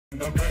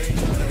Happy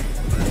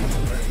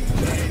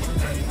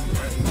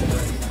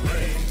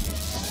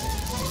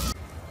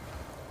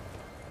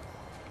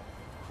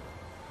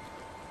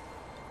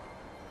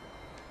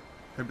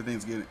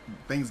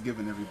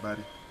Thanksgiving,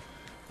 everybody.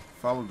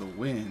 Follow the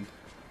wind.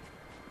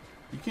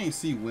 You can't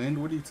see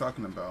wind. What are you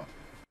talking about?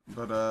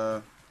 But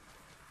the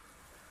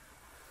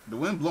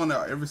wind blowing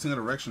out every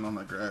single direction on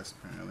the grass.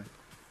 Apparently.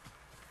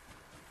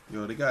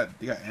 Yo, they got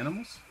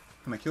animals.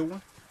 Can I kill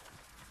one?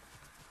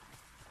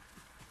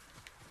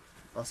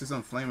 I see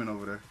something flaming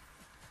over there.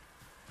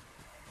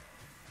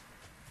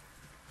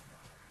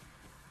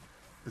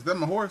 Is that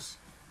my horse?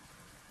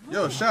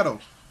 Yo, Shadow.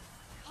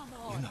 Come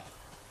on.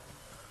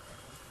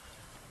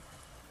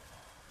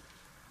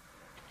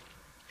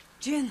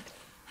 Jin,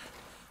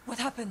 what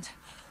happened?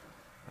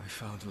 I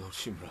found Lord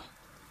Shimra.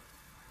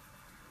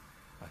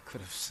 I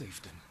could have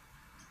saved him,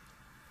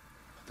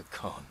 but the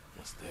Khan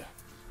was there.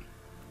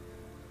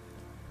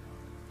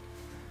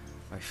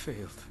 I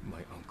failed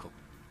my uncle.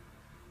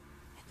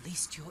 At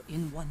least you're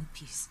in one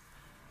piece.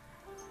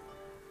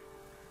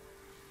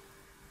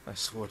 I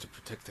swore to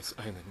protect this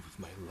island with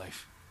my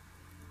life.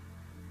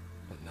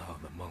 And now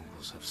the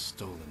Mongols have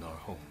stolen our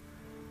home,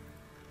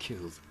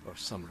 killed our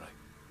samurai.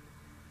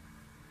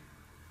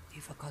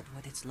 You forgot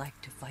what it's like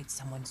to fight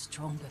someone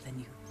stronger than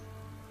you.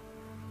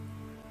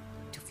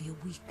 To feel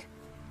weak.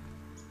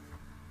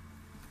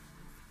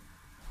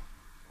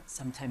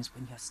 Sometimes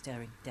when you're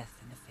staring death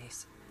in the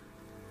face,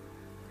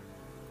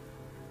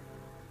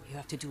 you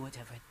have to do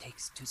whatever it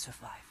takes to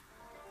survive.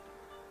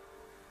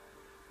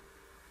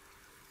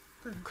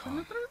 The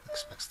Khan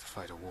expects to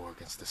fight a war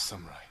against the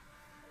samurai.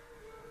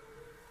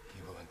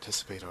 He will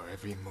anticipate our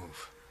every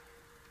move,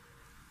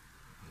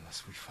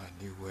 unless we find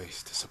new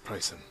ways to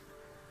surprise him.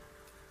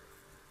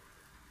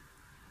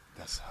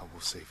 That's how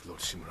we'll save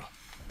Lord Shimura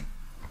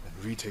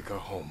and retake our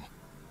home.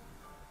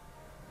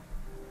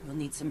 You'll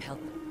need some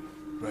help.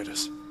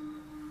 Riders.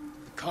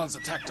 The Khan's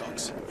attack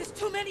dogs. There's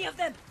too many of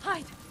them!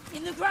 Hide!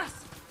 In the grass!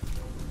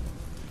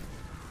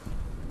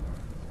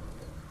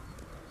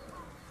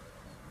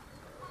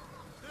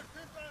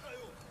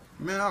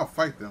 Man, I'll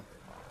fight them.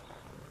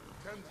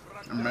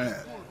 I'm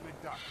mad.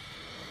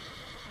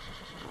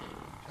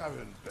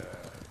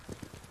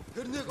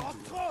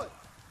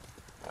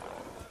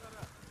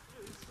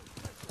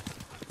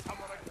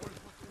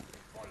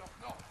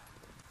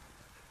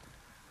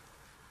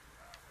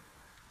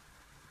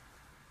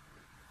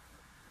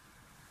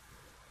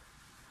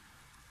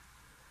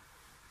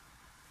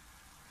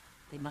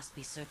 They must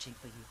be searching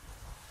for you.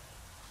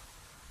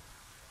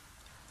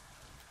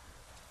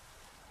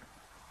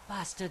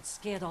 Bastards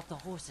scared off the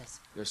horses.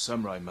 They're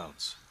samurai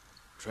mounts,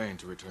 trained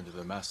to return to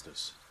their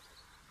masters.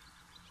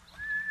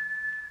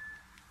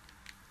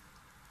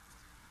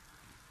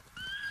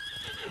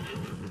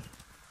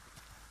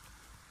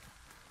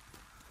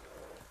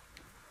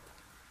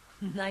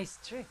 Nice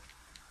trick.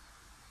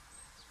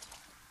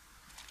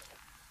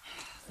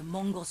 The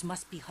Mongols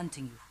must be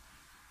hunting you.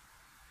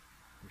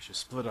 We should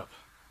split up.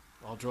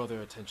 I'll draw their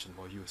attention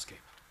while you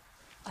escape.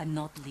 I'm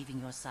not leaving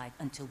your side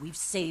until we've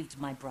saved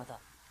my brother.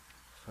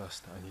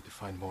 First, I need to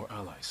find more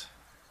allies.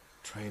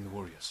 Trained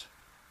warriors.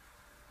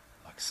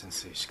 Like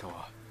Sensei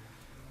Ishikawa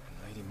and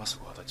Lady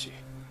Masuwa Adachi.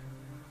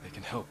 They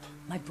can help.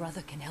 My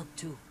brother can help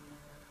too.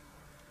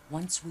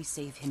 Once we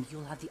save him,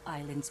 you'll have the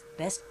island's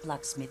best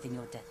blacksmith in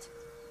your debt.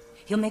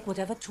 He'll make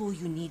whatever tool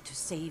you need to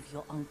save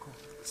your uncle.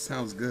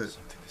 Sounds good.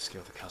 Something to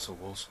scale the castle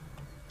walls.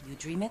 You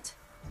dream it,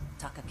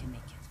 Taka can make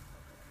it.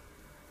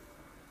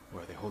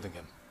 Where are they holding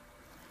him?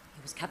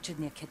 He was captured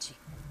near Kechi.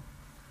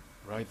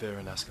 Ride there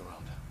and ask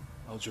around.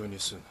 I'll join you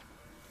soon.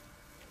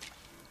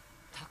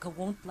 Taka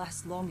won't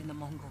last long in the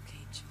Mongol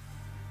cage.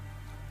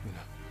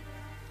 Mina,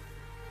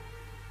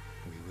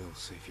 we will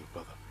save your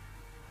brother.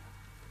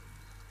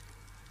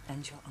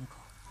 And your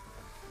uncle.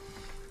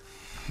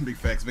 Big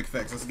facts, big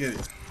facts. Let's get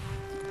it.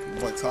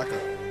 Boy, Taka.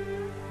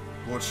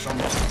 Lord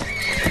Shimura.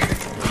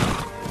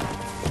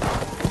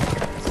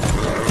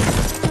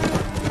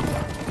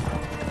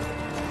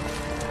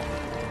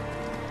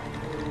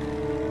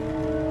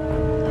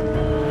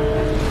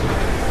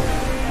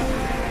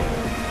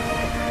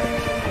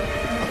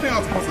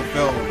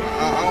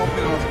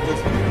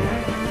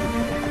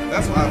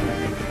 That's what I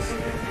think it is.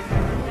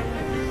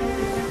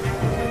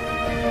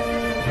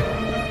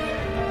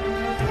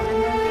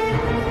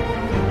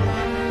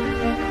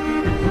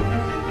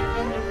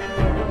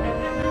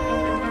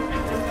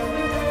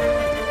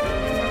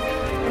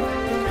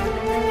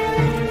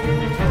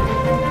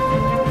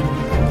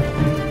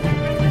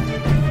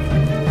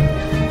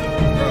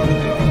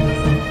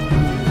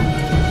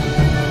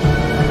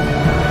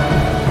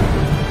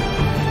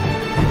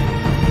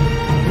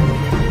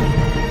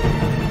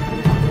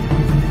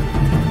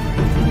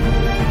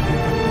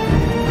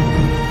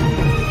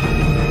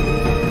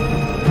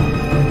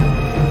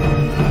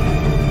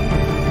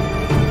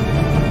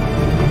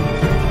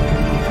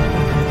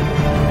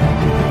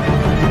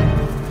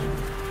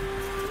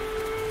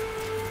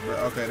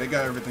 Okay, they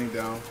got everything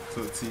down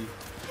to a T.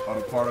 All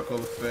the particle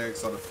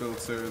effects, all the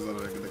filters, all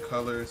the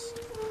colors.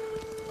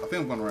 I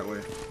think I'm going the right way.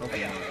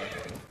 Hopefully I'm going the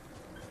right way.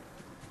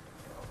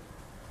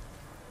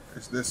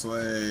 It's this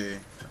way.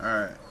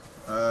 Alright.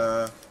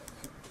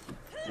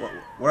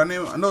 What I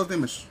name? I know his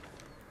name is.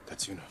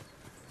 That's Yuna.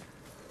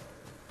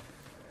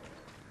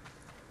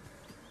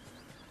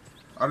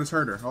 I just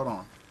heard her. Hold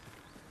on.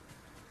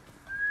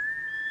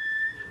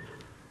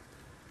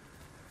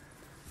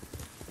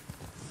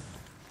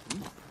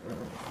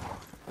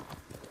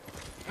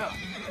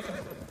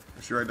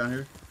 Is she right down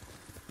here?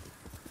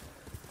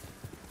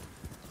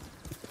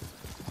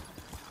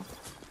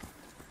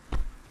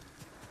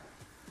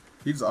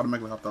 He just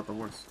automatically hopped out the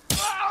horse.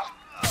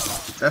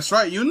 That's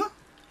right, Yuna.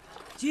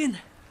 Jin,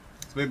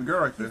 It's baby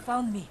girl right you there.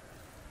 found me.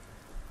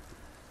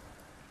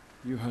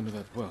 You handled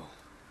that well.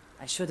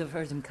 I should have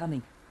heard him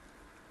coming.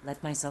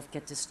 Let myself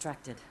get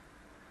distracted.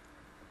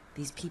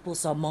 These people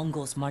saw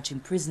Mongols marching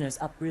prisoners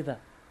upriver.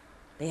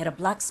 They had a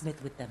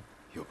blacksmith with them.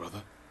 Your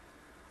brother?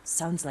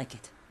 Sounds like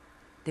it.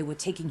 They were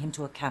taking him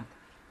to a camp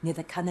near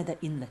the Canada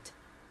Inlet.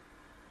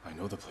 I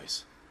know the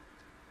place.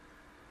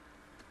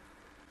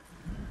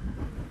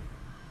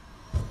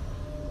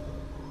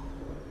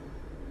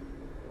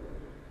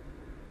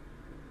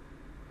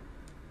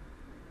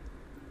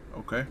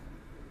 Okay.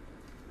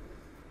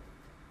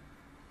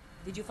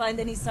 Did you find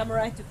any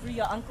samurai to free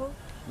your uncle?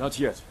 Not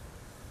yet,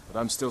 but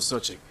I'm still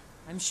searching.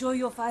 I'm sure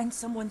you'll find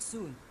someone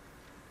soon.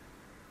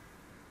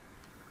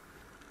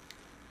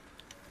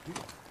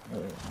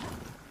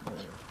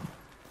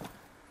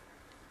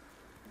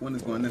 One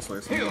is going this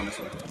way, so I'm going this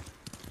way.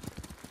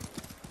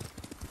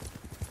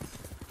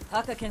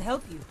 Taka can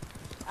help you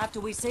after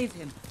we save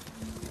him.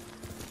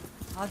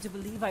 Hard to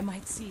believe I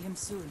might see him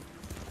soon.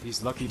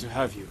 He's lucky to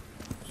have you.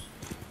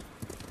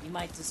 You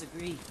might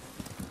disagree.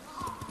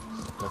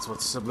 That's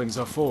what siblings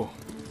are for.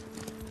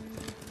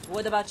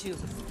 What about you?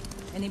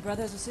 Any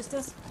brothers or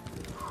sisters?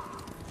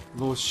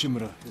 Lord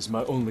Shimura is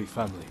my only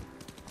family.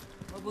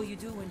 What will you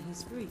do when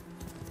he's free?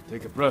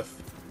 Take a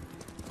breath.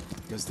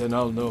 Because then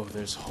I'll know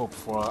there's hope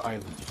for our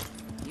island.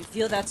 You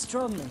feel that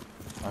strongly?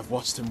 I've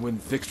watched him win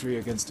victory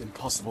against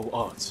impossible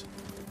odds.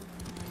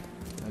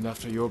 And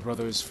after your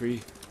brother is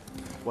free,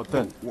 what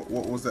then? What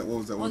was that? What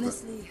was that? What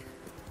was that? Honestly,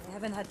 I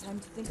haven't had time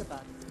to think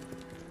about it.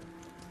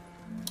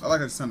 I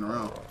like how she's turning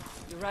around.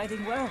 You're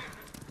riding well.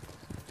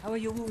 How are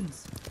your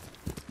wounds?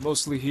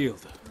 Mostly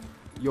healed.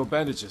 Your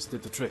bandages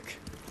did the trick.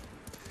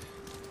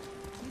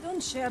 You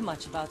don't share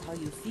much about how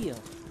you feel,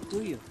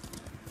 do you?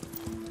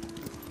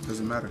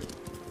 Doesn't matter.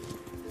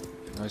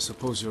 I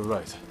suppose you're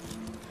right.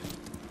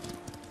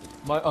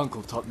 My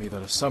uncle taught me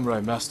that a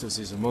samurai masters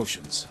his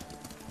emotions,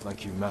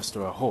 like you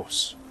master a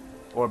horse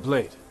or a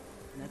blade.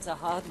 That's a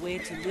hard way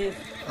to live.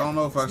 I don't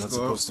know if I It's should not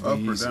go supposed to up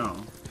be or easy.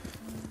 down.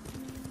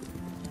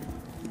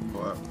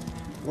 But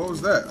what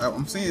was that?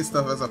 I'm seeing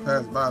stuff as I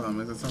pass by them.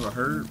 Is it some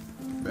herb?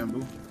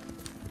 Bamboo?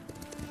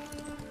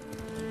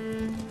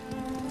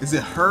 Is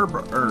it herb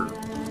or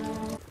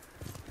herb?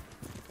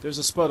 There's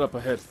a spot up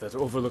ahead that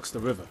overlooks the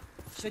river.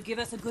 Should give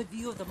us a good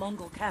view of the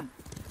Mongol camp.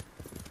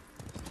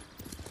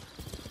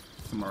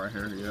 Somewhere right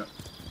here, yeah.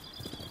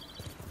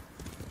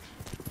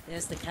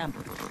 There's the camp.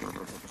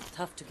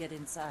 Tough to get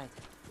inside.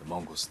 The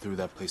Mongols threw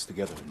that place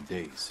together in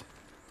days.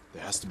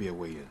 There has to be a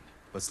way in.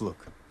 Let's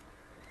look.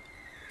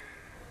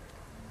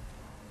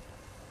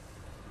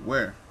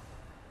 Where?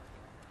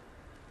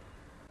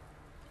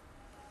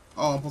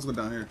 Oh, I'm supposed to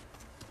go down here.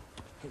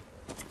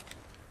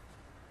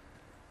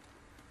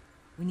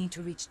 We need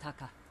to reach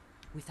Taka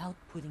without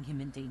putting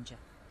him in danger.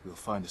 We'll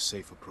find a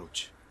safe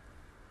approach.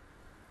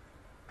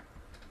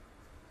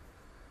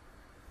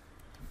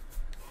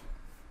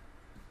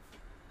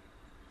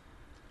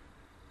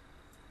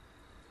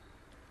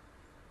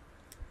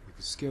 We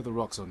could scale the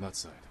rocks on that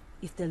side.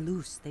 If they're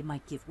loose, they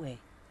might give way.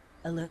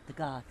 Alert the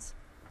guards.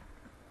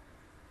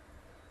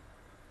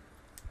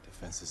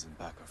 Defenses in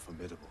back are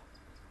formidable.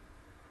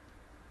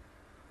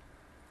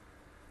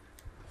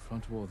 The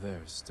front wall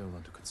there is still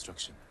under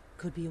construction.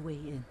 Could be a way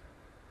in.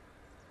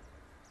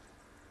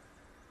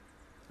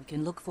 We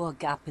can look for a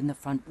gap in the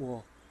front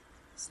wall.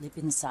 Slip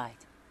inside.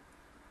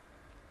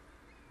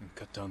 And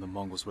cut down the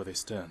Mongols where they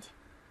stand.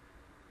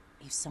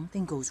 If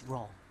something goes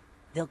wrong,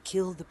 they'll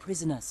kill the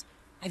prisoners.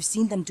 I've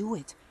seen them do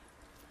it.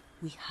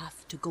 We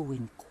have to go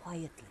in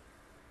quietly.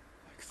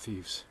 Like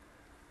thieves.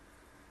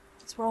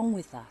 What's wrong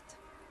with that?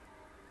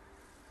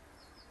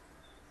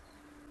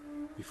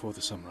 Before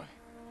the samurai,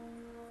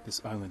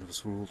 this island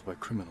was ruled by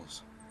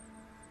criminals.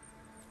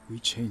 We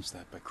changed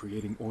that by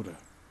creating order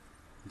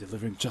and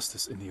delivering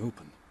justice in the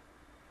open.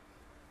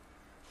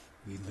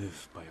 We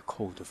live by a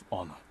code of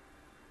honor.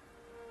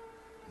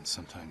 And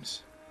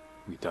sometimes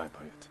we die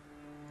by it.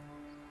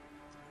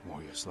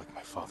 Warriors like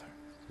my father,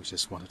 who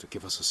just wanted to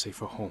give us a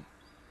safer home.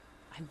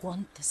 I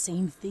want the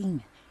same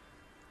thing.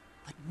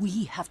 But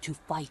we have to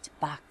fight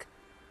back.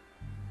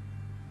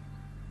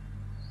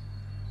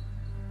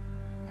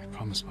 I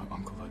promised my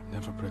uncle I'd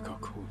never break our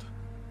code.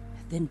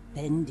 Then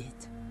bend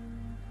it.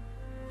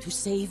 To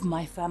save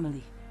my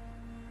family.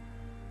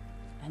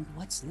 And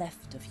what's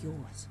left of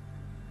yours.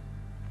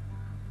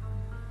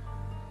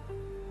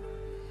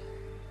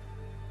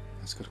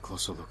 Let's get a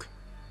closer look.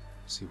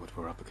 See what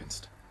we're up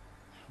against.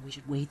 We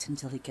should wait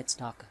until it gets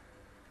darker.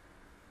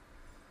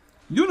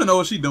 You don't know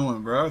what she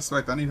doing, bro. I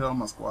respect. I need her on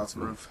my squad,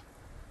 bro. Move.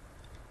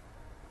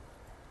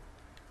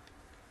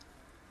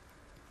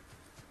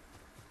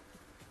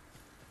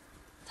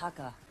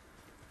 Taka,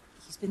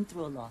 he's been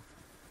through a lot,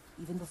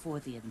 even before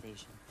the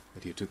invasion.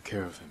 But you took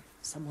care of him.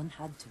 Someone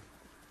had to.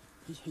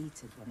 He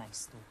hated when I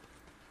stole.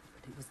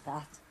 But it was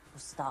that or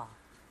starve.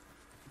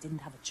 He didn't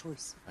have a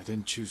choice. I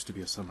didn't choose to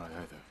be a samurai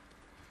either.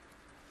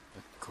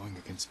 But going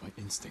against my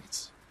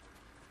instincts,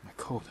 my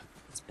code.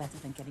 It's better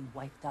than getting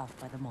wiped out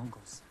by the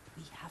Mongols.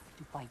 We have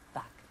to fight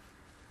back.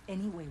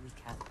 Any way we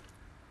can.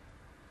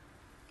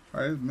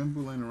 Alright, there's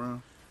Mimbu laying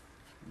around.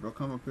 Go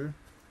come up here.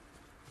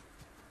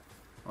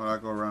 Oh, I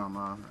go around,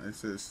 nah.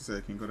 She said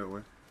I can go that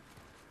way.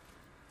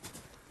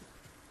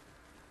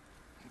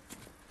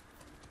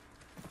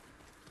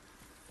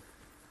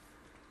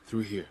 Through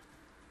here.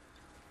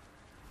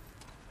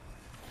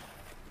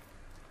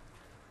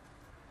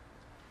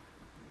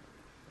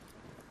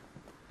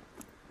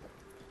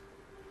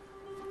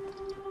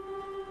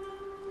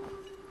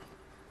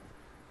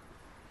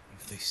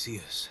 If they see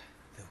us,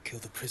 they'll kill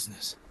the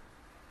prisoners.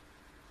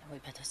 Then we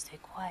better stay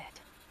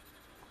quiet.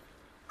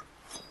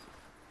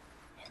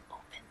 And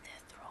open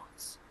their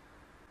throats.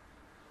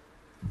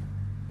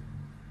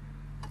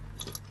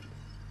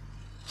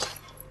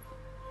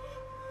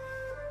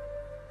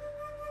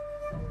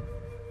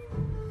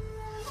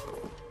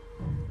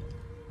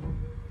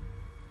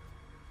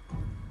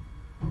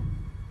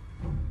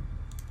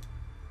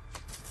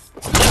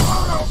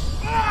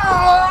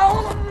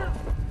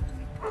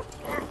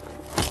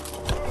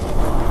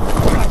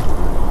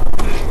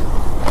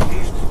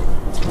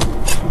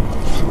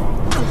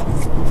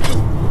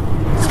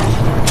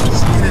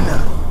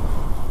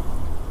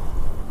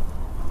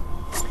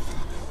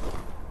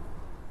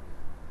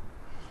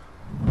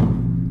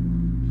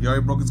 He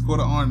already broke his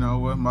quarter arm now.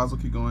 Well, might as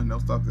well keep going. Don't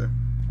stop there.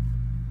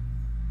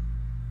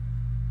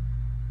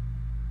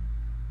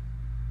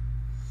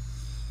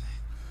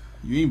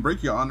 You ain't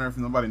break your honor if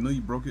nobody knew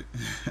you broke it.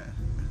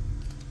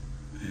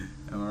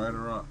 Am I right or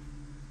wrong?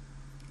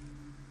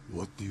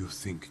 What do you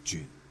think,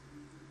 Jin?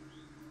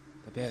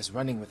 The bear's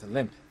running with a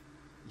limp.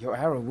 Your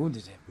arrow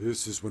wounded him.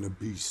 This is when a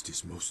beast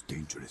is most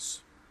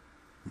dangerous.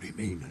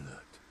 Remain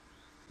alert.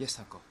 Yes,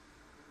 uncle.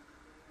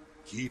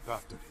 Keep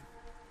after him.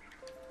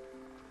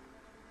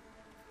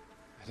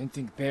 I didn't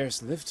think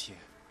bears lived here.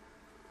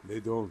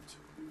 They don't.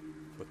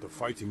 But the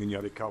fighting in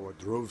Yarikawa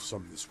drove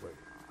some this way.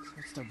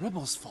 It's the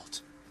rebels'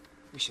 fault.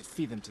 We should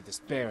feed them to this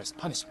bear as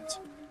punishment.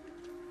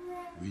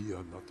 We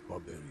are not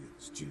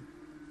barbarians, Jin.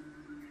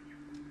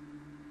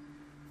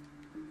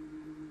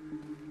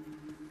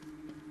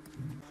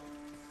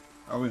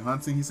 Are we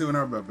hunting? He said we're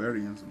not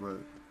barbarians, but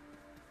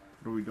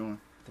what are we doing?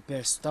 The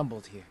bear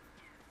stumbled here.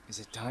 Is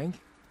it dying?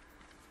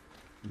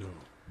 No.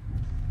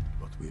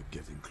 But we're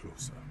getting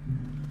closer.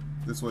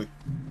 This way.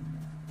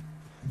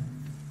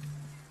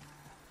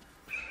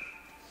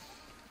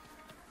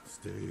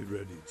 Stay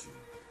ready, Jin.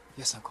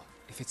 Yes, uncle.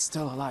 If it's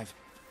still alive,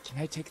 can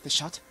I take the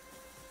shot?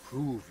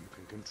 Prove you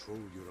can control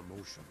your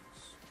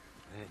emotions.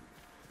 Then,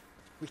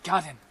 We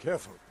got him.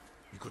 careful.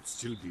 You could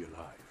still be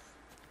alive.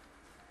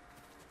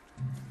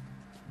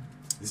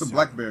 It's a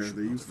black bear.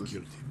 They're useless.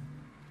 Killed him.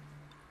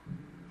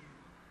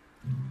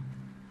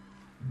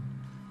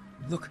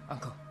 Look,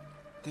 uncle.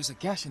 There's a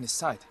gash in his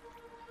side.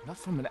 Not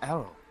from an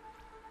arrow.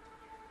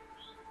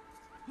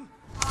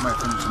 Might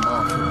finish him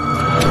off.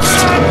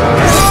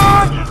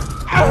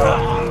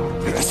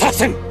 An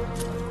assassin!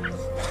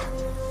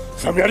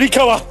 From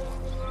Yarikawa!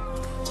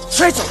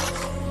 Traitor!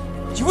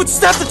 You would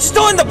stab the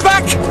Chido in the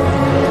back!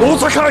 No,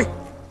 Sakai!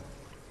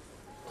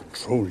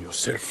 Control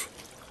yourself.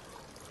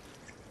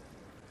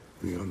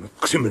 We are not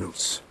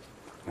criminals,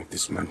 like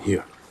this man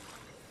here.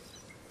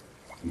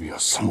 We are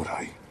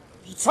samurai.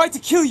 He tried to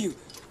kill you!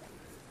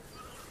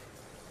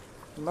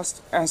 He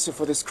must answer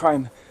for this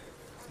crime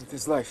with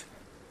his life.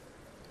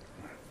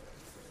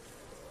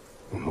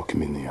 And look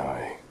him in the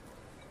eye.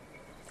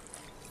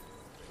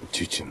 And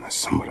teach him that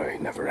samurai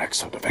never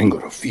acts out of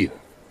anger or fear.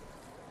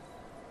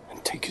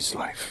 And take his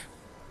life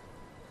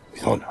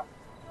with honor.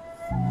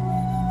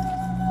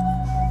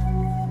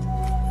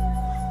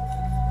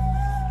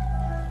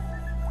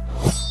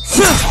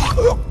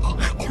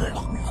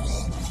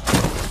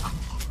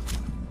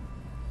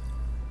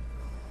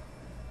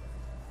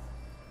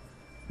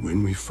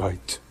 When we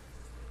fight,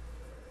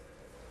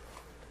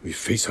 we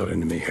face our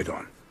enemy head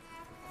on.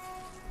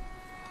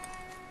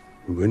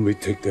 When we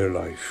take their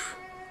life,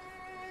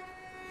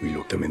 we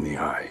look them in the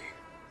eye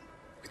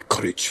with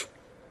courage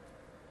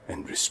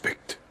and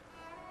respect.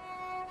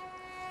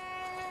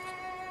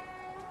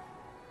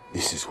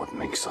 This is what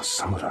makes us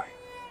samurai.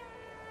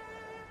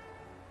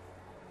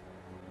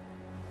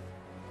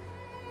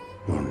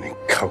 Only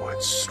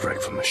cowards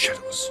strike from the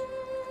shadows.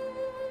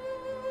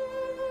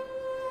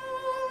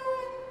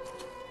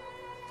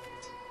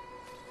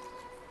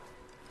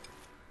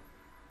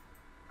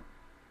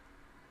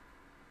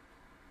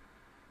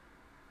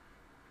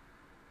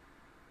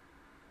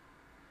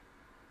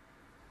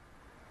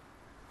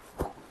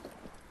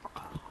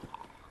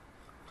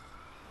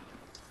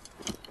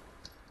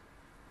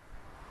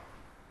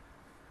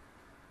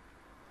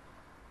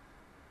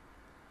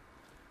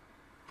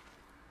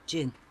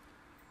 Jin,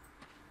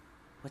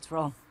 what's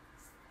wrong?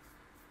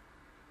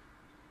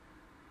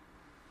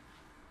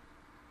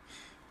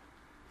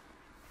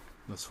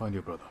 Let's find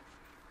your brother.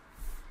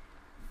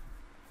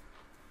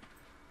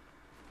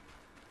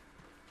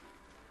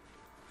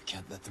 We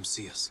can't let them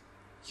see us.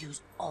 Use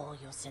all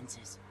your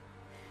senses.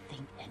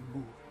 Think and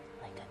move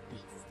like a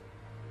thief.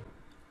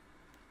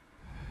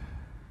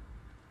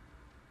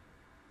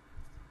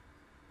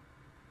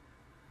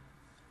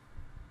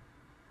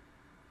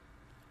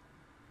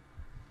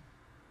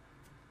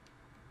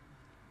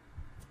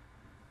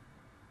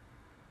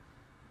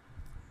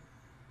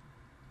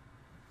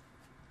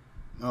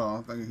 Oh,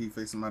 I'm thinking he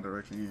facing my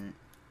direction. He ain't.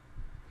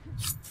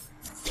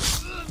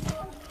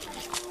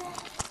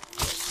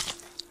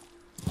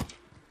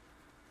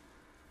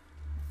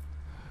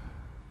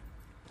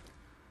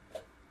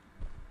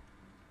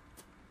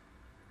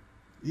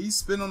 He's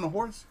spin on the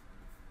horse.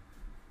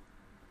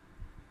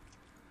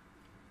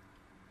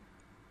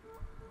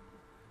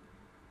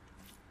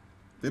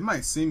 They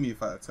might see me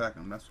if I attack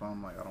them. That's why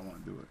I'm like, I don't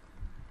want to do it.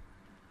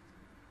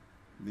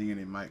 Thinking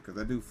they might,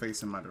 because I do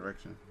face in my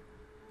direction.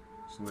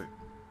 Slick.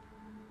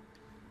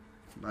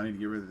 I need to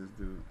get rid of this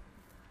dude.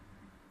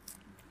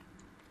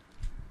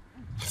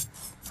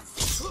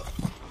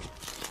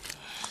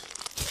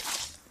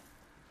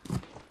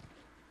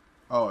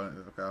 Oh,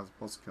 okay, I was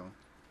supposed to kill him.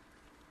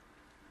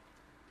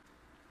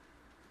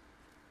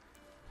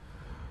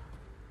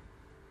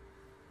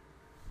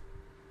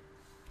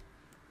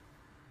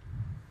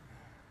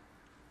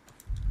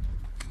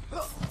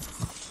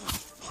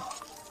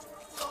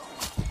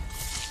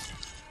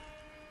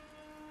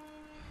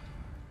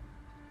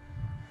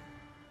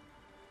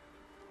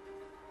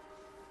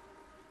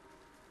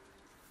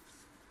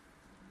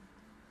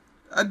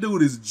 That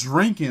dude is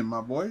drinking, my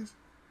boys.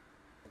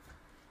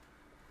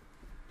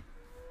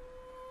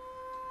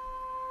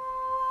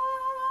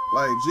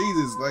 Like,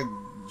 Jesus, like,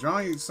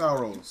 giant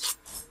sorrows.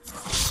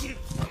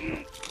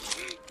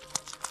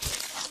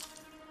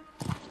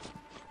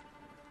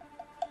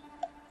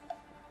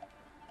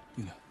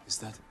 You know, is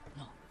that...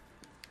 No.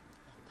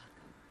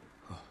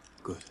 Oh,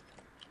 good.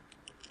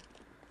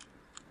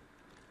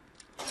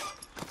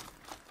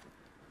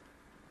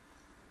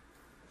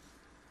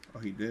 Oh,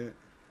 he did?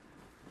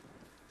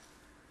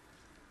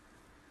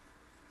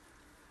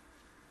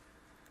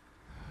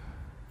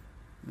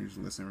 Let me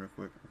just listen real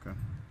quick, okay?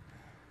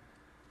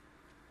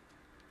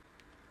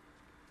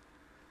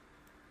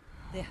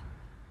 There,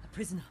 a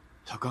prisoner.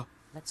 Taka?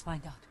 Let's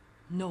find out.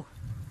 No,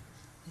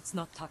 it's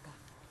not Taka.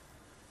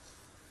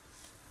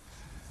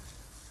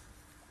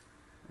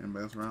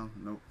 Anybody else around?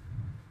 Nope.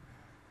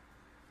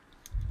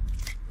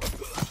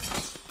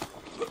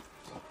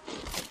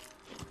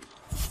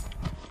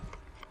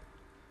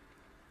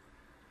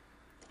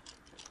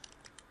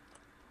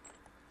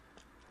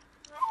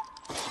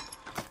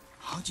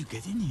 How'd you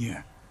get in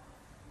here?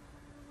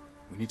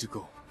 We need to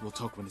go. We'll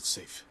talk when it's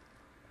safe.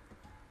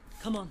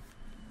 Come on.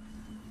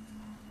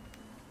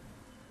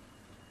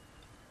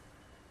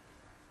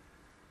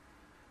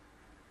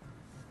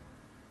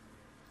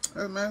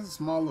 Hey, man, it's a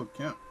small little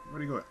camp.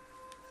 Where'd he go at?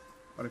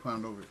 Oh, they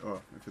climbed over it.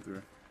 Oh, they fit through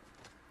it.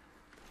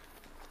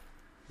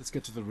 Let's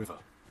get to the river.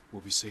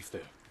 We'll be safe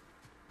there.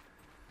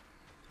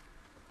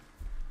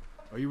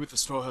 Are you with the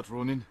Straw Hat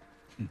Ronin?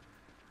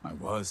 I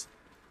was.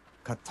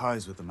 Cut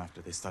ties with them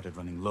after they started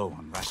running low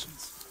on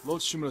rations.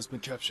 Lord Shimura's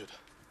been captured,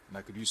 and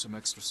I could use some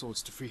extra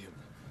swords to free him.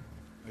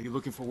 Are you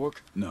looking for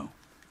work? No,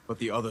 but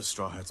the other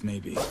Straw Hats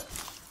may be.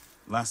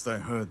 Last I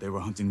heard, they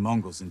were hunting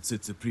Mongols in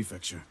Tsutsu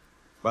Prefecture,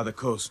 by the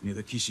coast near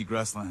the Kishi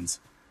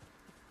grasslands.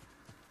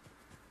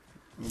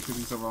 I'm gonna pick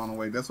these up on the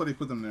way. That's why they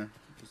put them there,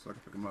 just so I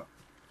can pick them up.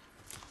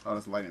 Oh,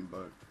 that's lightning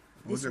bug.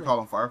 What's they call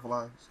them?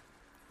 Fireflies?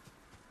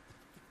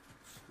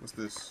 What's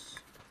this?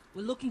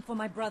 We're looking for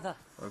my brother,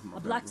 Oh, that's my a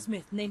bad,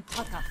 blacksmith named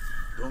Taka.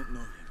 Don't know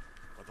him,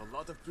 but a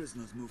lot of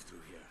prisoners move through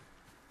here.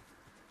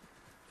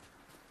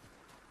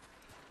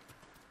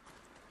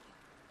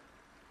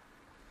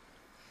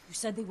 You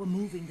said they were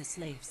moving the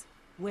slaves.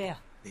 Where?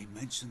 They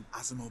mentioned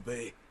Azamo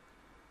Bay.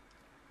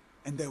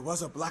 And there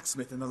was a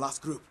blacksmith in the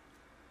last group.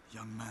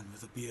 Young man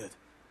with a beard.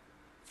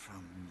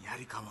 From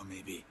Yarikawa,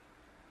 maybe.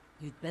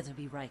 You'd better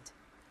be right.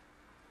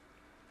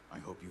 I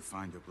hope you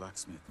find your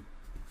blacksmith.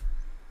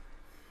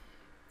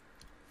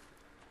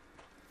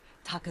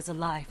 Taka's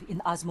alive in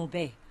Azamo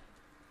Bay.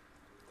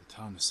 The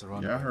town is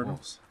surrounded Yeah, I by heard him.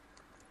 walls.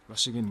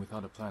 Rushing in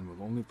without a plan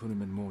will only put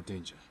him in more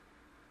danger.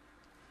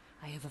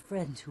 I have a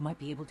friend who might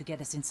be able to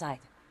get us inside.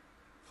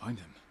 Find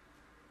him.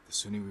 The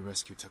sooner we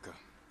rescue Taka,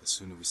 the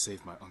sooner we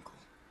save my uncle.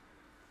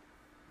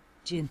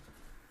 Jin.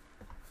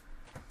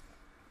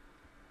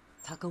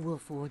 Taka will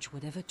forge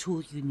whatever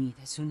tool you need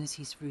as soon as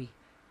he's free.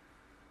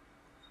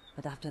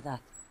 But after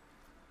that,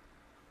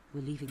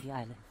 we're leaving the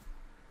island.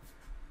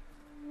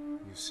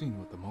 You've seen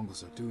what the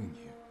Mongols are doing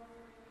here.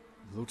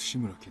 Lord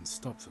Shimura can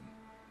stop them.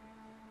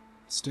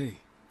 Stay.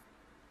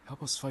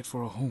 Help us fight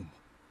for a home.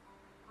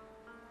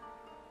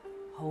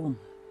 Home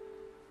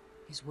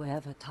is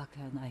wherever Taka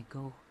and I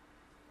go.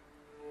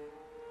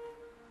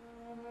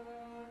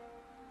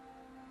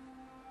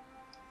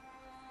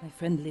 My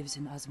friend lives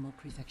in Azamo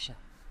Prefecture,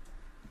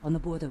 on the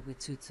border with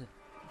Tsutsu.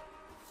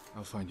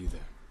 I'll find you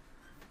there.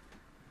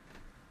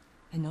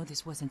 I know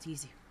this wasn't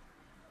easy.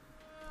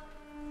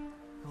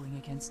 Going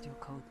against your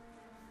code.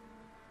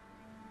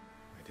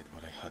 I did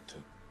what I had to.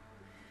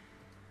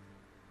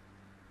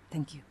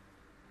 Thank you.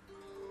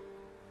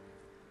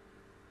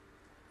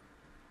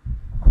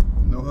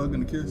 No hug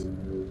and a kiss.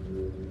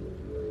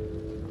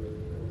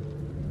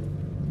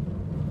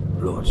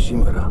 Lord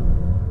Shimura,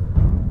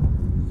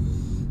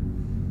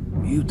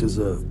 you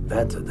deserve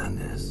better than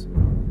this.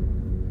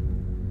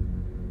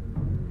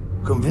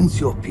 Convince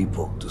your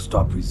people to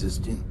stop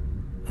resisting,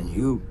 and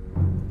you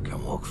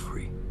can walk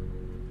free.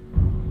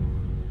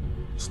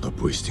 Stop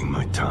wasting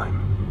my time.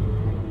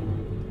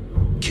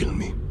 Kill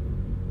me.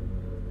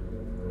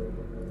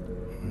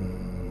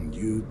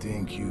 You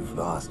think you've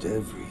lost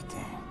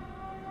everything.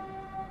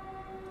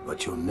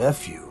 But your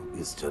nephew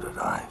is still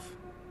alive.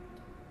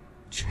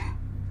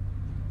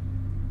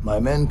 My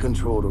men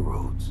control the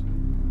roads.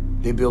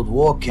 They build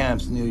war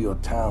camps near your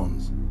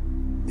towns.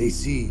 They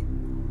see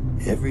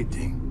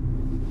everything.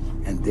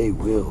 And they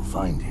will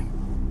find him.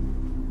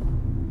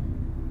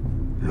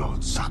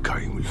 Lord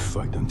Sakai will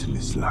fight until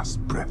his last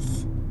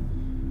breath.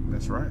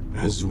 That's right.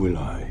 As will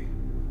I.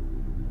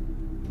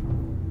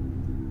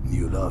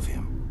 You love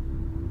him.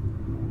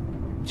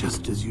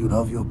 Just as you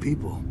love your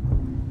people.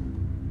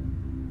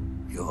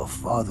 You're a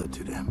father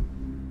to them.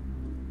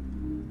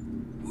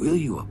 Will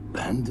you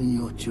abandon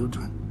your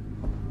children?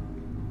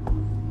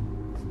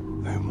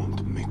 I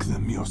won't make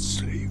them your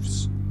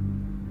slaves.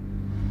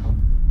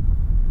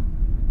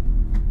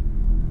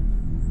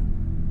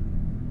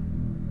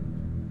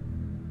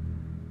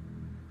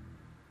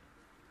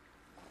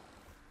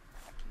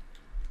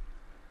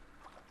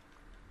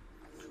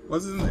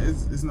 What's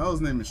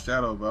his name is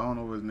Shadow, but I don't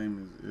know what his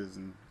name is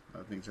in,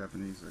 I think,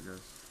 Japanese, I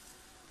guess.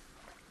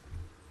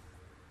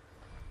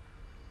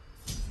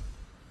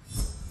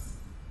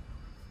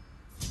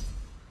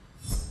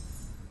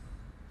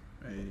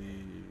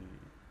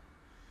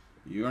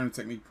 You earn a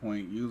technique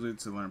point. Use it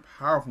to learn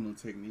powerful new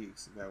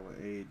techniques that will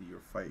aid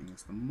your fight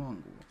against the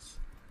Mongols.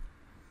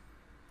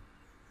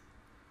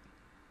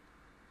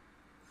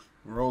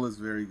 Roll is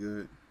very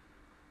good.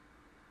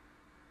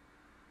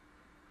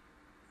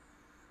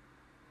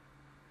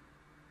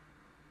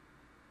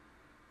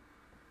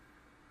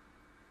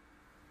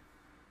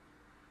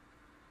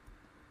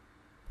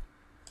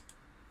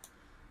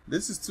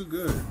 This is too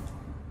good.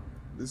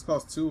 This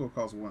costs 2 or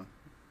costs 1?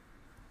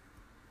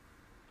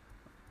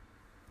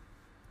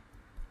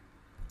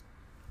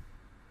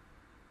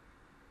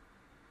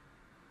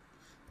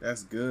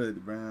 That's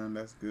good, Brown.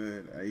 That's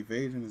good.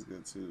 Evasion is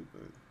good too,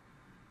 but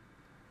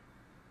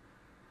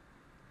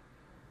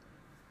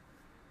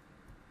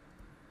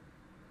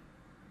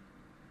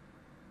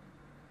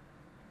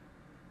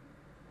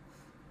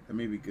that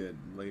may be good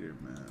later,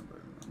 man.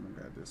 But I'm gonna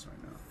grab this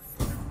right now.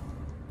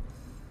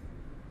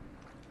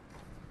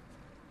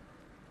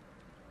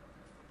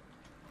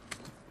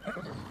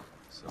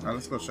 Alright,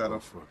 let's go, Shadow.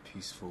 For a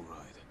peaceful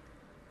ride.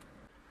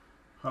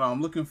 Hold on,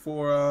 I'm looking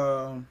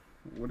for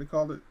what do they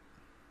call it?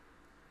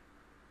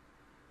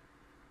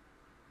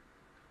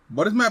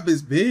 But this map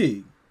is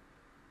big.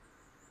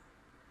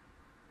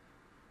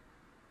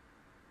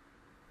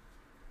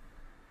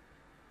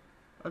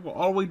 I go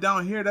all the way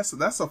down here.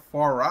 That's a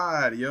far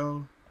ride,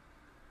 yo.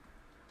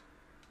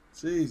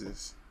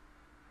 Jesus.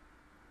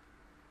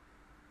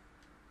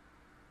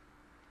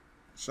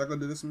 Should I go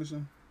do this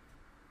mission?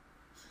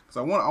 Cause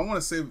I want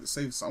to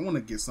save. I want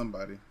to get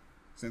somebody.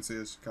 Sensei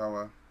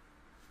Ishikawa.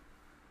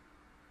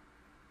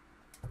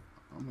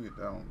 I'm gonna get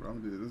that one, bro.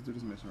 Let's do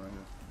this mission right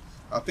here.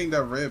 I think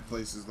that red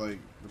place is like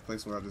the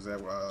place where I just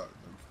at, where I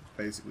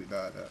basically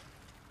died at.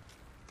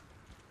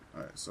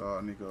 Alright, so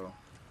I need to go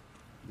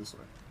this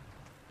way.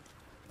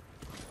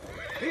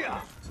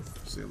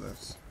 See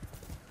lefts.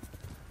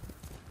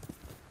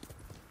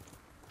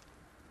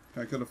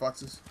 Can I kill the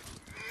foxes?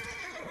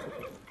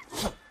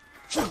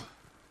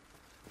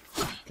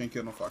 Can't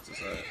kill no foxes.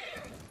 Alright,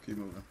 keep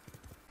moving.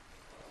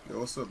 Yo,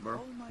 what's up, bro?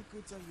 All my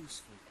goods are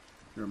useful.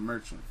 You're a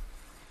merchant.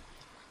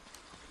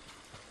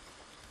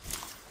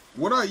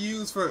 What do I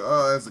use for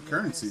as a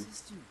currency?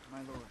 You, my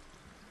lord.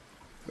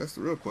 That's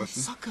the real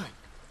question. Sakai,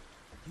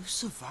 you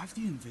survived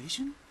the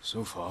invasion?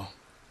 So far.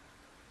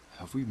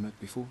 Have we met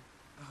before?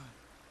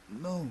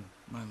 No,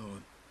 my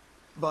lord.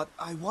 But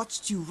I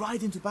watched you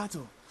ride into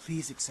battle.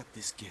 Please accept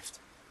this gift.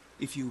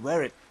 If you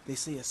wear it, they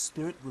say a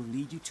spirit will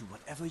lead you to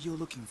whatever you're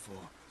looking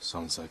for.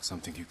 Sounds like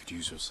something you could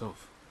use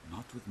yourself.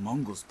 Not with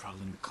Mongols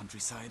prowling the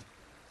countryside.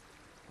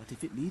 But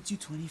if it leads you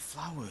to any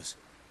flowers,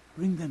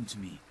 bring them to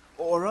me.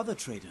 Or other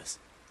traders.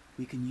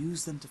 We can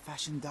use them to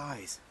fashion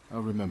dyes.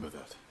 I'll remember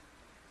that.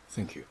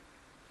 Thank you.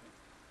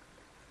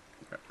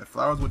 If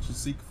flowers what you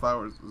seek,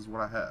 flowers is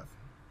what I have.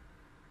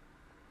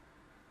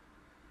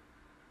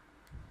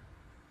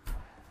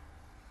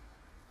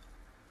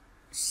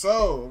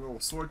 So,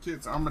 sword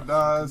kits, armor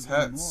dyes,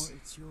 hats. More,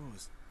 it's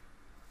yours.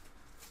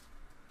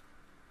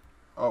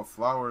 Oh,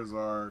 flowers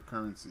are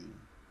currency.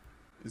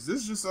 Is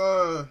this just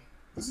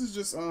this is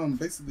just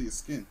basically a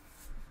skin.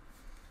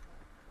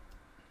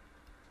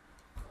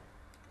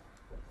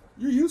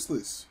 You're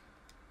useless.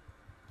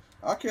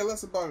 I care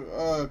less about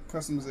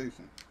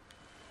customization.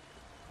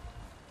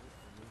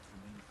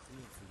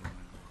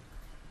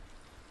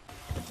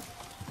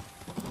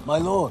 My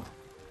lord,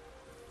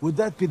 would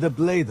that be the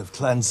blade of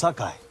Clan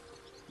Sakai?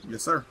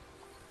 Yes, sir.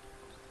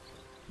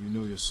 You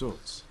know your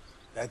swords.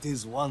 That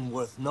is one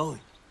worth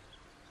knowing.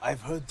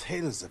 I've heard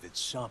tales of its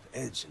sharp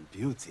edge and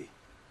beauty,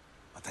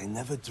 but I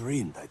never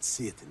dreamed I'd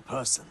see it in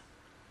person.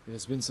 It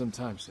has been some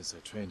time since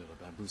I trained on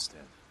a bamboo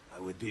stand. I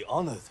would be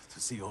honored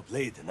to see your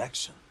blade in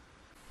action.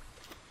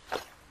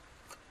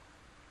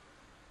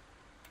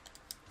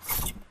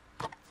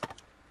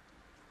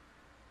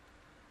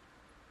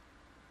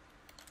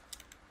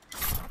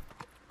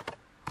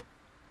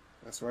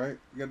 That's right.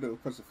 You gotta do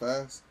it punch it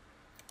fast.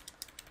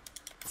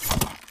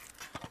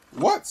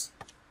 What?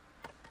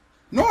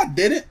 No, I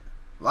didn't.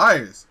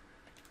 Liars.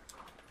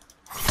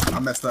 I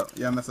messed up.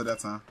 Yeah, I messed up that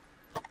time.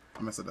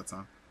 I messed up that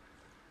time.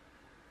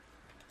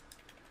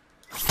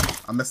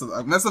 I messed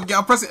up again.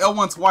 I'm pressing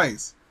L1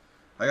 twice.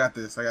 I got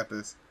this. I got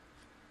this.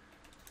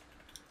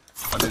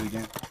 I did it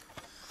again.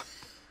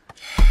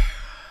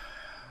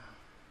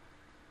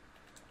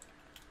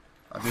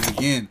 I did it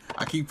again.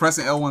 I keep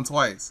pressing L1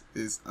 twice.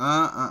 It's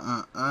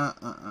I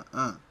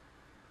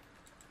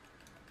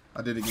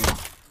did it again.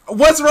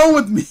 What's wrong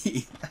with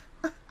me?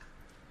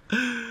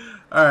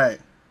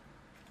 Alright.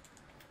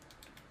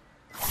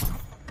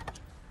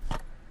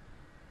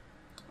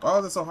 Why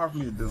was it so hard for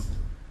me to do?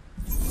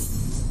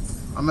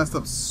 I messed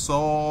up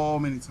so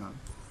many times.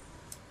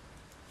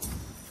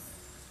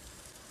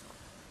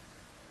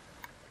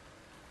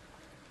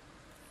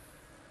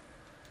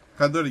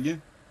 Can I do it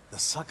again? The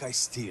Sakai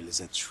steel is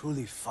a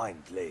truly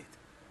fine blade,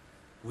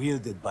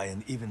 wielded by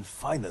an even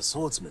finer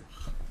swordsman.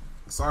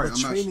 Sorry, but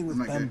I'm not. training with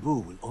I'm not bamboo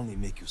will only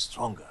make you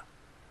stronger.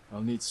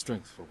 I'll need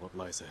strength for what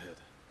lies ahead.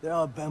 There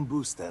are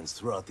bamboo stands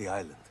throughout the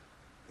island.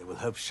 They will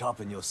help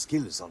sharpen your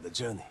skills on the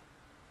journey.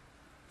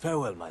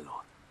 Farewell, my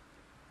lord.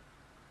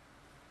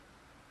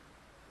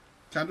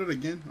 Can I do it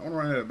again? I want to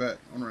run that back.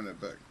 I want to run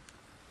that back.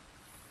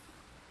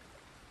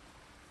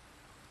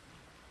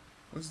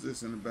 What's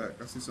this in the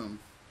back? I see something.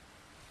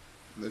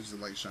 There's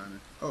just a light shining.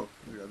 Oh,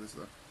 we got this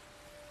stuff.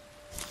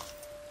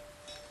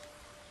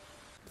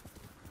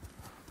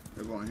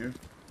 They're going here.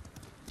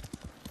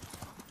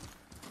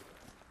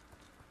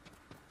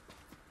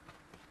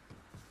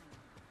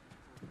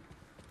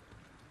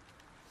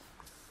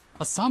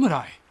 A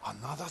samurai.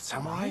 Another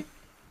samurai?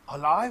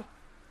 Alive?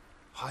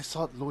 I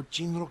thought Lord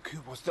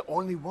Jinroku was the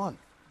only one.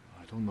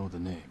 I don't know the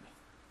name.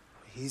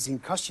 He's in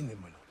Kashine,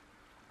 my lord.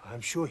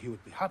 I'm sure he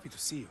would be happy to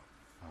see you.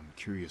 I'm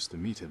curious to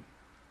meet him.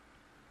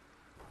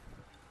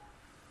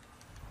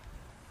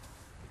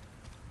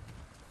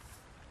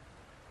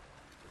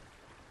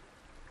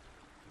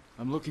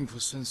 I'm looking for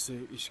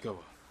Sensei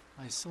Ishikawa.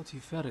 I thought he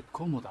fell at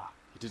Komoda.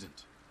 He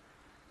didn't.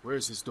 Where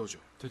is his dojo?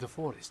 To the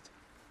forest.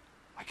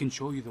 I can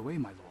show you the way,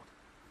 my lord.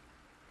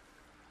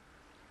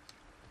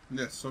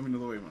 Yes, show me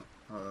the way,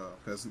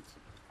 peasant.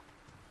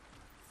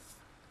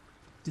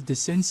 Did the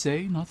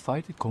sensei not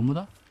fight at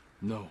Komoda?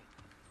 No.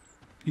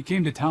 He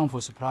came to town for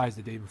a surprise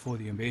the day before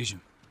the invasion.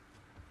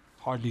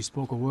 Hardly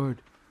spoke a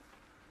word,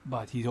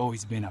 but he'd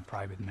always been a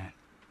private man.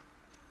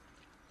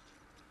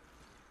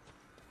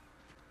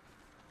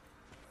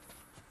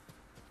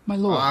 My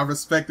lord, I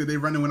respect that they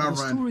running when I the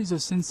run. stories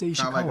of Sensei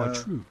Kinda Ishikawa like, are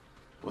true.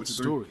 What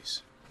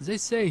stories? They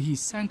say he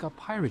sank a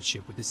pirate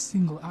ship with a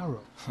single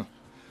arrow.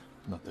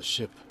 Not the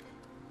ship,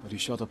 but he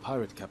shot a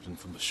pirate captain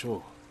from the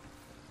shore.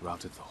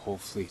 Routed the whole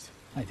fleet.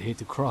 I'd hate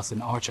to cross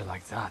an archer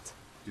like that.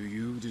 Do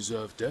you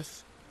deserve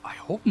death? I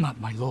hope not,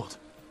 my lord.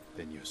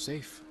 Then you're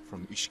safe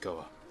from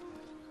Ishikawa.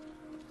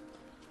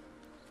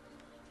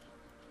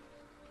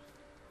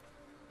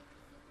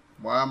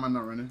 Why am I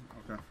not running?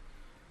 Okay.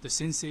 The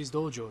sensei's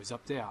dojo is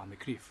up there on the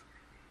cliff.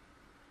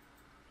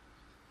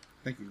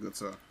 Thank you, good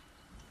sir.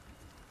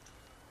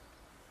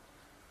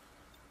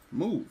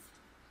 Move.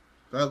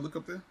 Do I look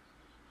up there?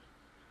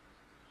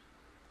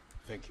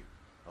 Thank you.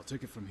 I'll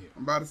take it from here.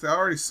 I'm about to say, I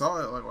already saw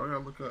it. Like, why do I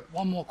look up?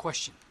 One more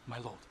question, my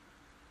lord.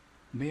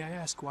 May I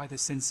ask why the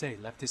sensei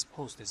left his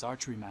post as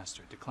archery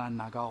master to Clan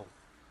Nagao?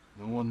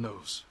 No one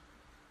knows.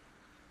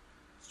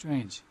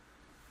 Strange.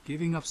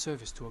 Giving up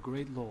service to a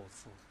great lord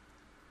for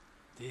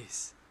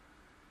this.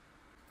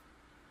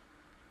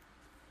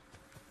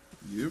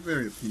 You're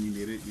very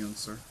opinionated, young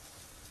sir.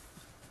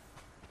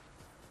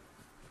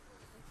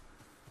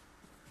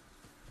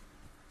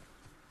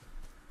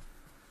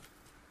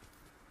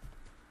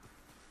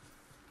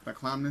 Can I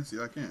climb this?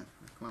 Yeah, I can. I can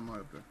climb right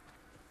up there.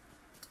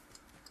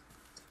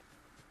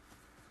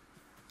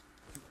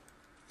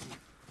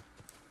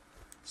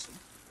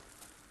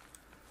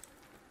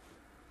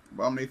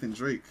 Well, I'm Nathan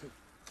Drake.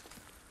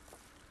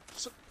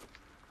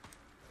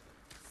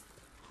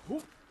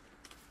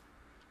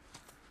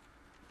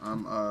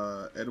 I'm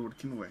Edward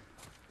Kinway.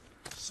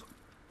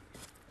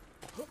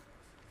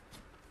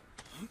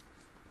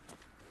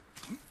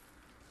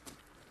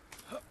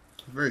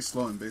 Very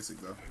slow and basic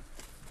though.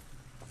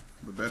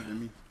 But better than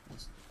me.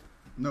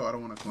 No, I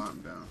don't want to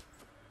climb down.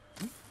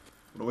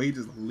 The way he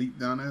just leaped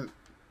down that.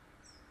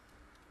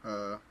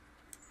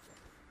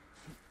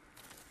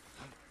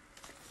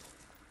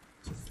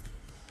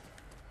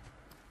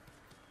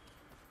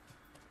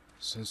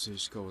 Sensei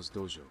Ishikawa's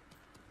dojo.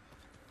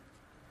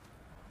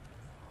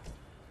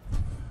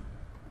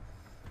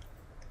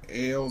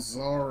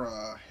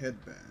 Elzara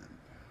headband.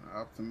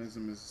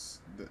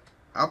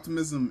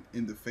 Optimism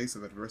in the face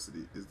of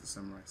adversity is the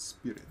samurai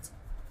spirit.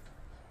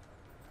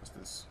 What's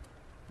this?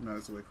 No,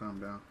 that's the way. Calm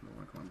down. Don't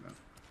want to calm down.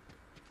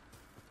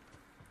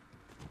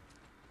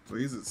 So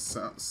he's a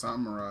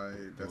samurai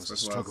that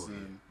specializes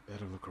in.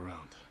 Better look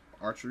around.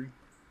 Archery.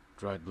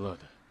 Dried blood.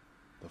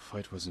 The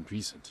fight wasn't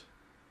recent.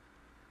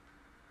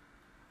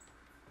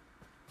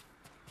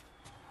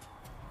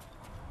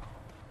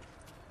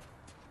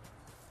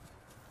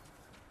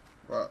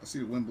 Well, I see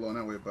the wind blowing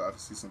that way, but I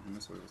see something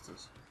this way. What's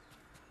this?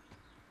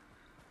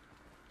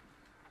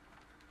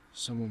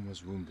 Someone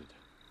was wounded.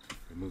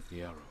 Remove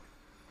the arrow.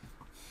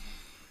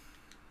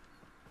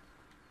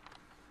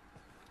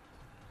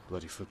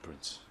 Bloody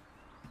footprints.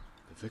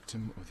 The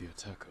victim or the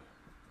attacker?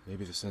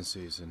 Maybe the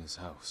sensei is in his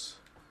house.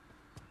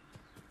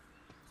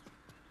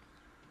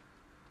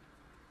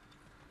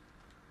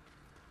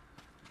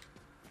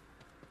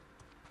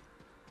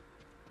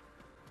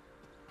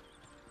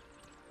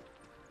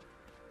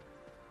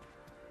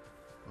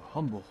 A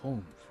humble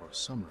home for a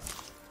samurai.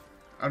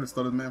 I just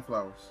thought it man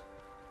flowers.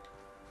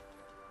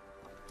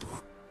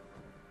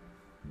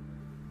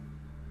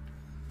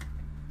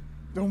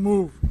 Don't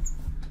move.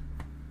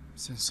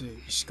 Sensei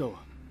Ishikawa.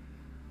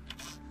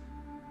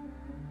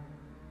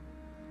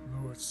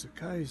 Lord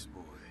Sakai's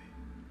boy.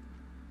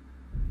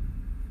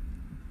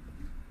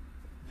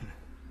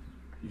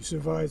 You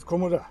survived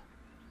Komoda.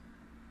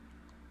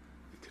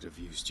 We could have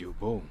used your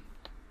bone.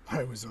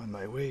 I was on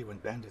my way when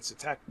bandits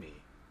attacked me.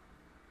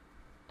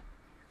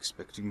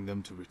 Expecting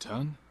them to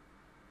return?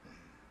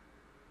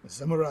 A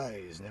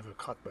samurai is never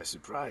caught by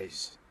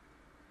surprise.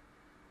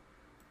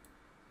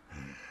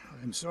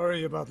 I'm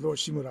sorry about Lord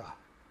Shimura.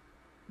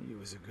 He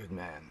was a good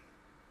man.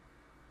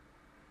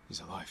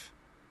 He's alive.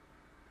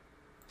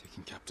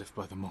 Taken captive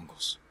by the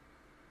Mongols.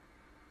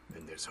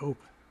 Then there's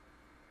hope.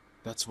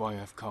 That's why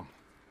I've come.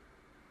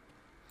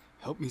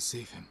 Help me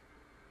save him.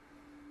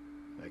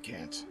 I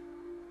can't.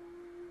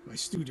 My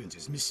student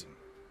is missing.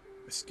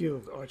 A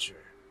skilled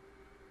archer.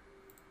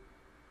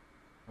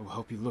 I will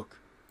help you look.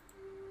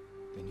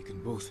 Then you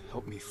can both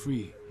help me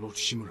free Lord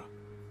Shimura.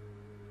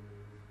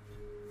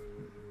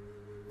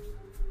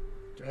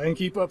 Try and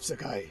keep up,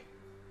 Sakai.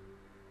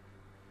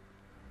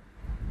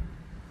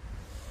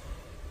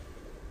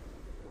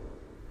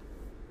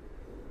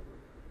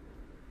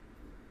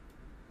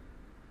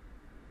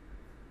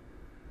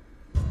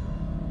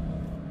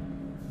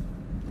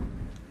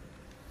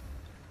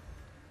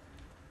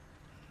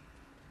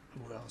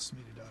 Who else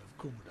made it out of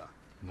Komoda?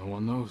 No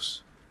one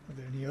knows. Are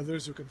there any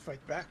others who can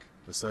fight back?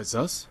 Besides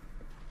us?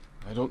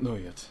 I don't know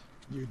yet.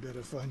 You'd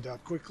better find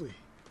out quickly.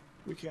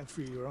 We can't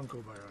free your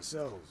uncle by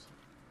ourselves.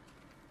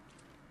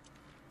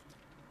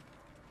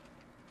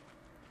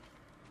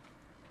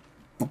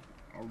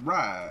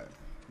 Alright.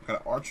 Got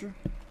an archer?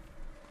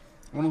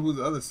 I wonder who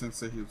the other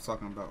sensei he was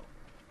talking about.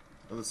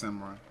 Other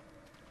samurai.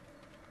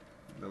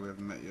 That we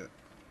haven't met yet.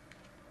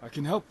 I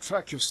can help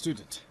track your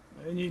student.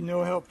 I need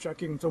no help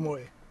tracking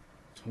Tomoe.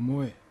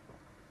 Tomoe.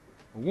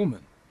 A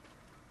woman.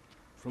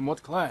 From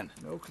what clan?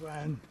 No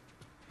clan.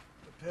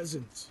 A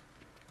peasant.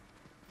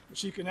 But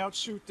she can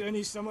outshoot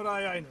any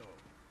samurai I know.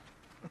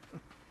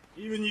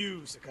 Even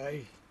you,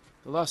 Sakai.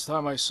 The last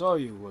time I saw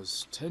you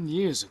was 10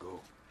 years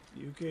ago.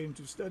 You came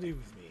to study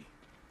with me.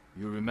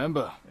 You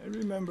remember? I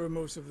remember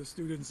most of the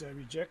students I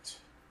reject.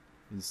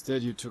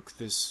 Instead you took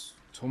this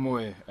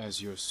Tomoe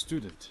as your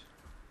student.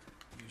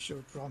 You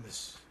showed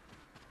promise.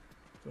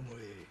 Tomoe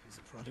is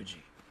a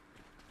prodigy.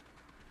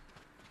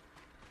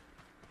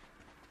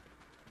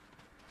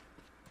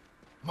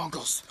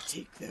 Mongols!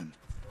 Take them.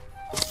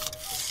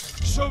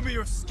 Show me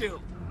your skill!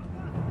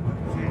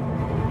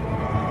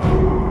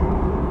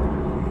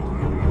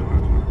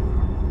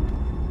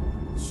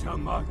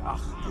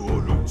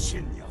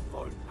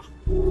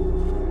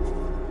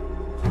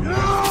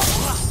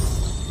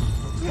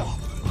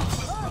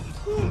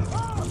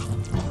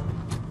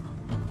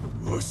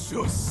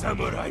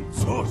 Samurai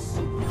toss.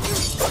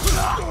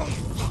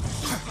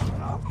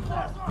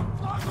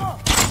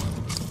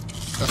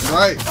 That's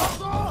right.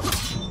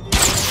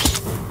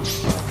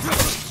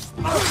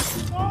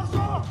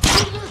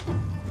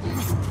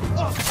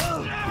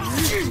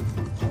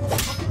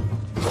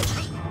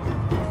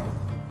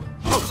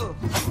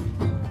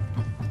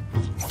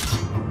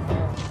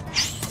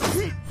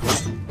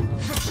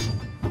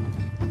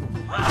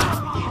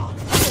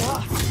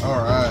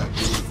 All right.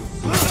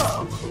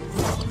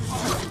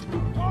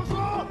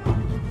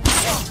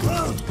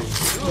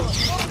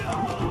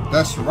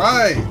 That's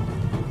right.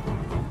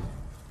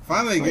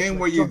 Finally, a game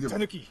where you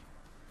Tanuki.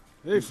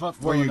 They fought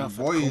where well your enough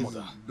at boy is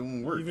Komoda.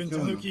 doing work. Even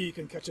killing them. Tanuki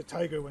can catch a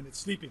tiger when it's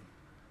sleeping.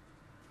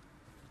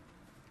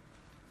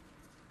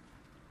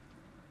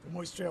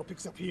 Tomoe's trail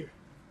picks up here.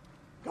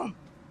 Come.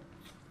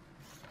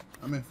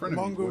 I'm in The front of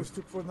you. Mongols Boy.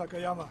 took Fort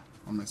Nakayama.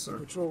 I mean, sir.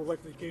 Patrol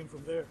likely came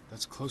from there.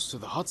 That's close to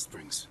the hot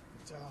springs.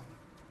 The town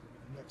will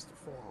be the next to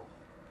fall.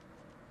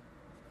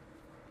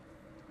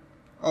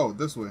 Oh,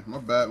 this way. My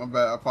bad. My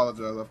bad. I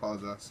apologize. I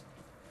apologize.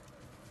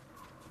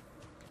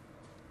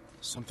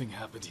 Something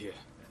happened here.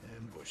 An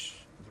ambush.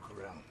 Look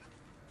around.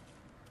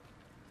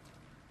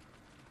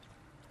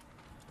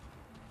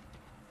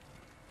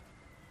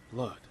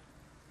 Blood,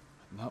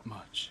 but not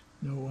much.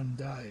 No one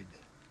died.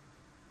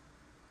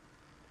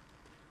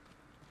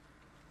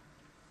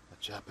 A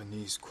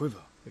Japanese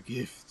quiver. A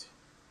gift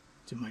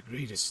to my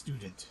greatest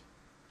student.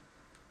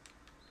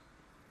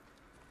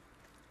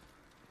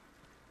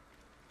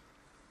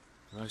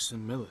 Rice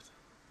and millet.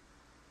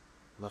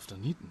 Left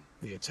uneaten.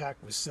 The attack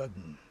was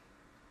sudden.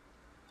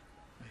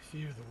 I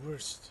fear the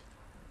worst.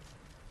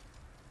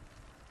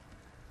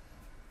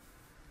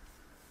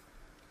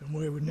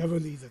 Tomoe would never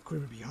leave that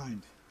quiver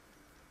behind.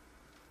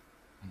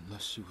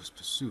 Unless she was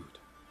pursued.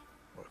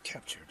 Or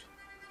captured.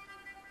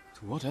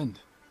 To what end?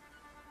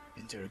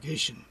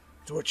 Interrogation.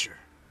 Torture.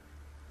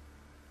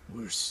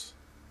 Worse.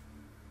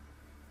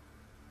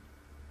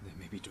 They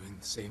may be doing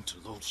the same to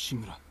Lord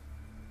Shimura.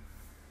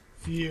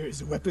 Fear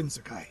is a weapon,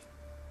 Sakai.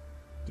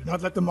 Do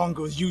not let the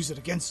Mongols use it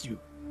against you.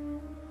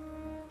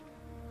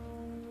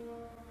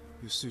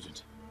 Your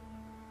student.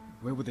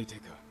 Where would they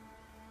take her?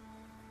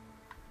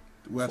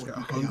 We ask Fort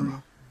her Nakayama.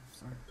 hungry.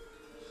 Sorry.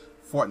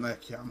 Fort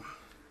Nakayama.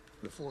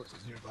 The fort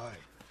is nearby.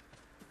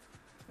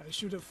 I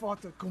should have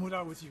fought the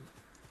Komura with you.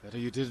 Better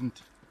you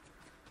didn't.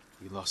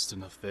 We lost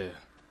enough there.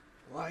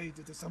 Why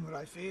did the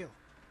samurai fail?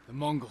 The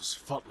Mongols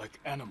fought like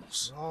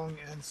animals. Wrong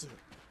answer.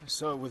 I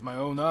saw it with my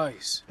own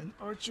eyes. An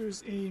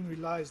archer's aim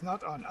relies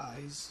not on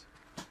eyes,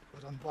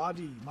 but on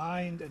body,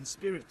 mind, and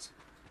spirit.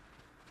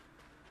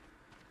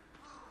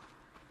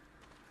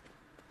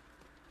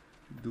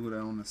 Do that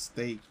on the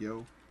stake,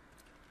 yo.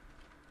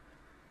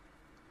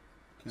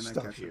 Can I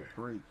Stop catch here. a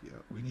break, yo?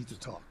 We need to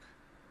talk.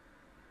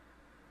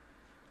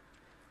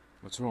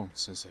 What's wrong,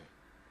 Sensei?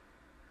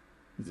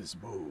 This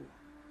bow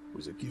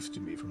was a gift to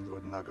me from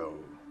Lord Nagao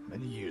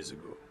many years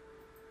ago.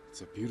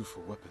 It's a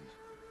beautiful weapon.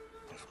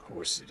 Of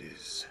course it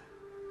is.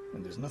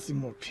 And there's nothing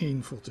more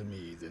painful to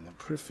me than a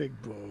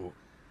perfect bow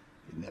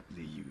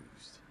ineptly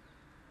used.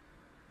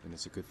 Then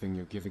it's a good thing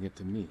you're giving it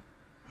to me.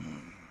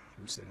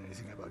 Who said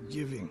anything about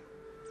giving?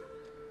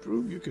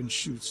 Prove you can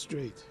shoot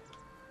straight.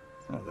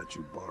 I'll let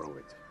you borrow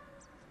it.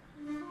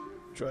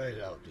 Try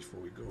it out before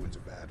we go into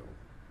battle.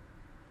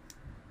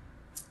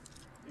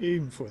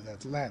 Aim for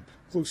that lamp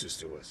closest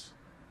to us.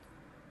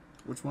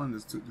 Which one?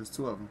 There's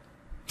two of them.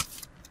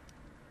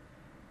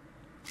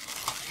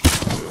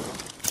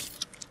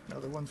 Now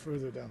the one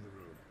further down the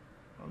road,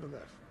 on the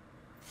left.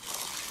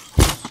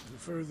 The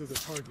further the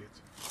target,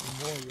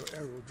 the more your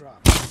arrow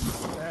drops.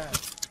 Bad.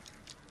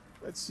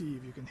 Let's see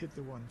if you can hit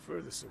the one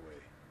furthest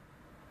away.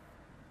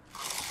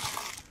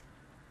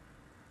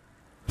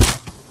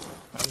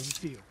 How does it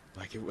feel?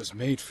 Like it was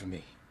made for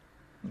me.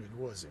 It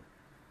wasn't.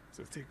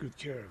 So take good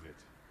care of it.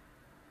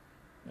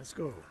 Let's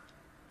go.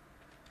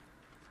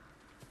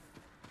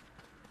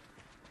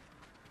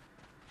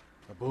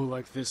 A bow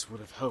like this would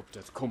have helped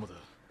at Komoda.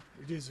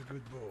 It is a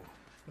good bow,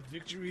 but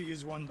victory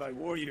is won by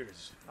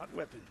warriors, not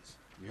weapons.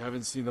 You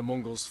haven't seen the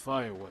Mongols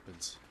fire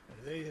weapons.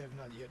 And they have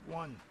not yet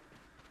won.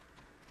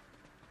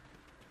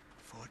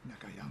 Fort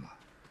Nakayama.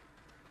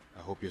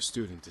 I hope your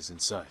student is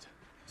inside.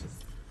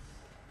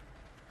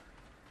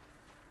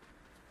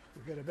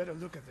 We'll get a better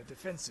look at the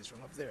defenses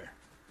from up there.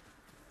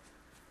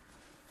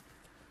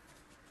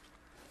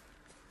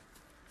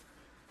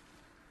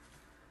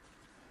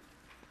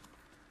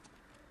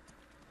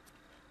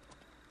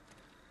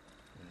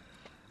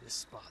 This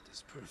spot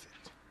is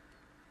perfect.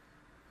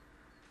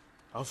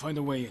 I'll find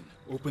a way in.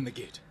 Open the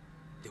gate.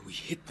 Then we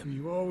hit them.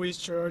 You always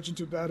charge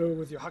into battle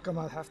with your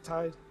hakama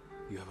half-tied?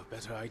 You have a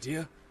better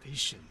idea?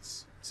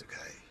 Patience,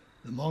 Sakai.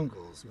 The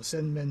Mongols will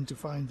send men to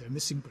find their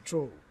missing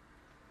patrol.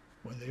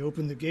 When they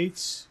open the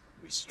gates,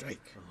 we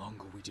strike. The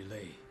longer we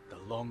delay, the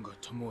longer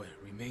Tomoe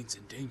remains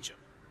in danger.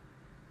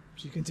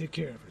 She can take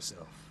care of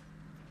herself.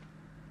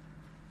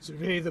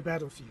 Survey the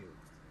battlefield.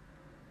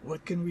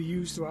 What can we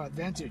use to our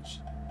advantage?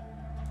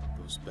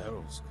 Those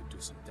barrels could do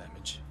some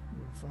damage.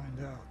 We'll find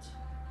out.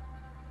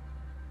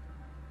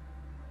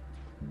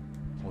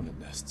 Hornet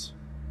nests.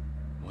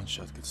 One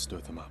shot could stir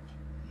them up.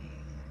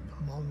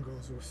 The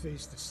Mongols will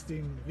face the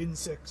sting of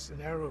insects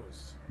and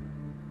arrows.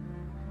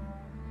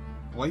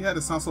 Why you had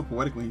to sound so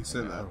poetic when you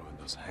said An that? arrow and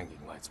those hanging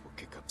lights will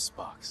kick up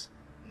sparks.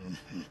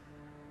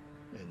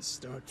 And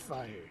start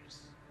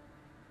fires.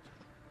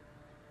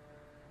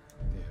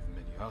 They have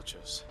many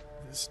archers.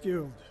 They're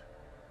skilled,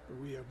 but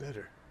we are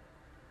better.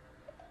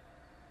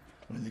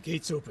 When the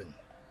gates open,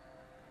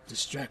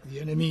 distract the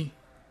enemy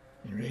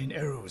and rain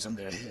arrows on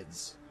their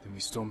heads. Then we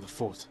storm the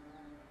fort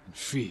and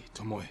free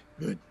Tomoe.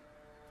 Good.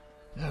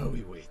 Now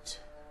we wait.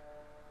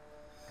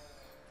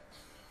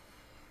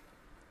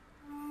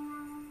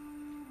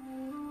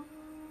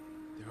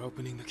 They're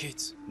opening the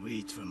gates.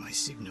 Wait for my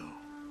signal.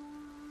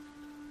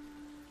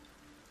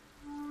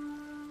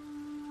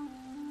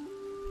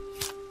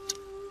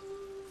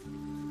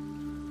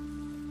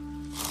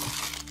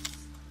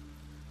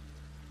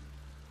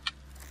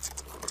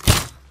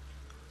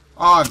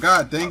 Oh,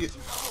 god dang it.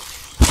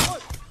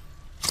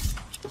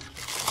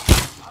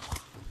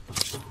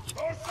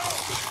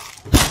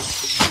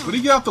 Would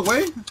he get out the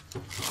way?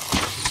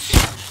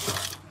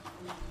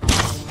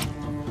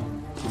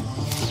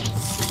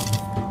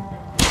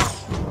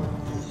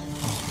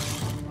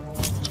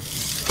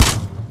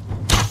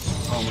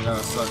 Oh my god,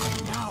 that sucks.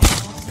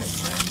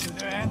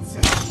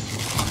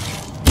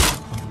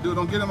 Dude,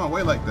 don't get in my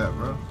way like that,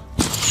 bro.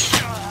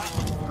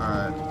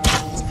 Alright.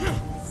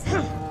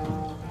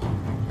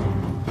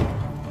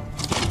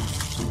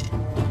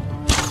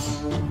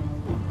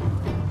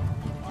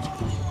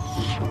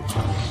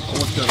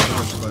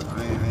 But I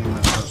ain't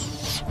messed up.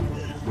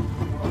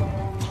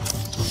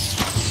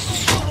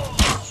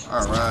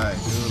 Alright,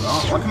 dude.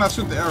 Why can't I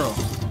shoot the arrow?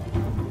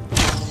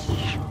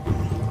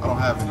 I don't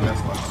have any,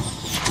 that's why.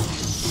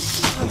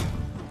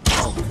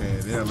 Okay,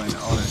 they're laying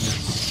all that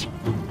hits.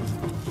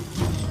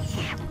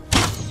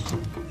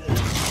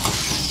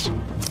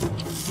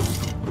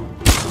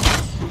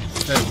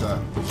 Headshot.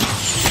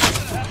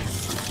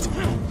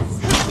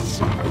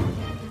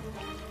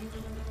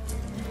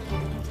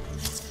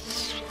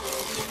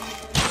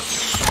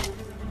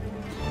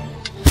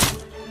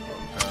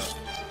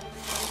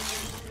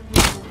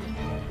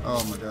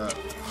 Oh my god.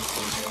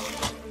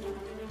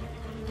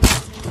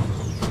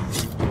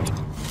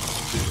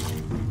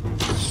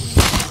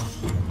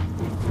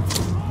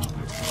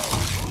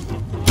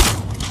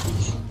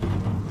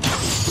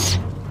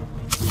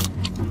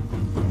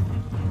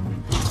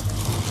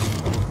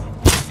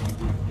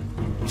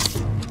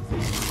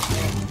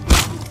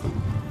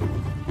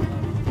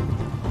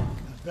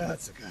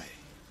 That's a guy.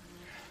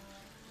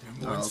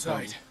 They're more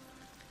inside.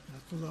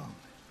 Not for long.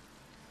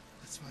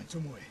 Let's find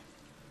Tomoe.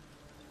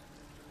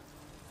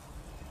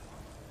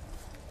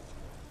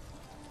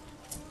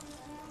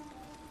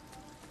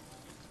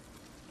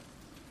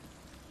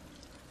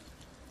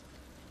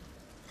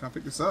 Can I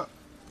pick this up?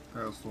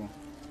 That was full.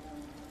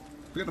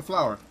 Pick up the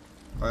flower.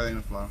 Oh, that ain't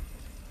a flower.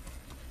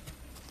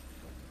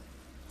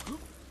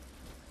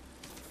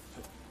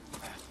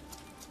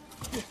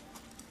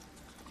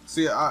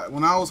 See,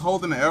 when I was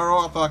holding the arrow,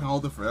 I thought I could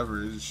hold it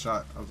forever. It just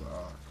shot. I was like,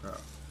 oh crap.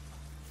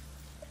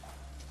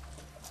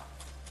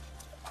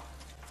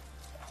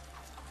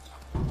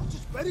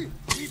 Just ready.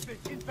 Keep it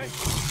in base.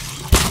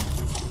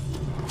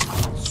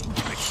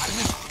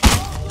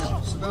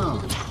 Sit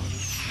down.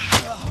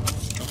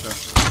 Okay.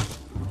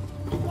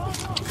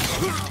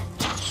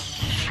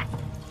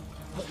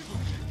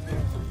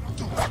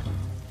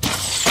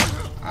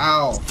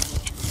 Ow.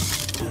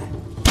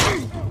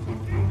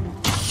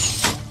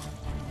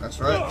 That's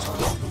right.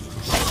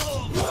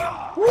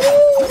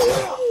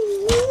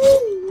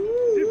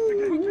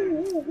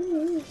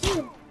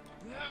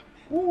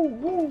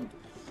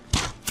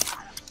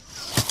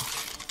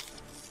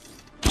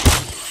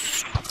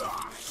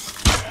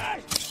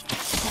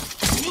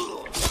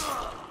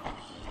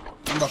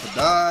 I'm about to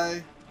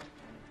die.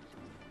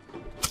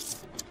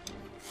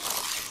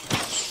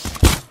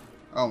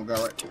 Oh my god,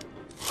 right.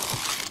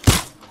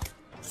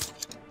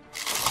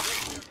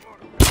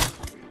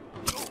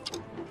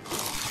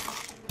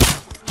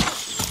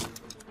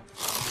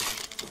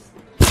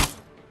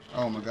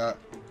 Oh my god.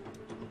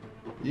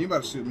 You ain't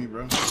about to shoot me,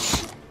 bro.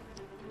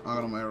 I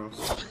got on my arrows.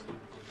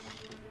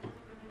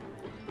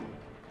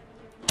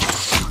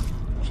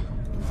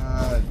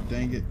 God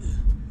dang it.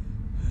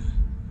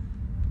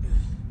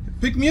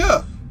 Pick me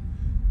up!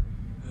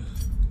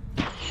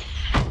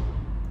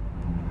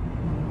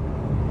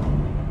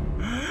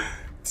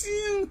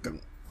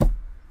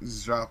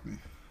 Just dropped me.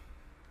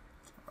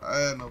 I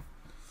had no.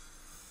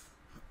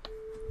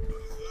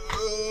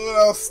 Oh,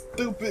 that was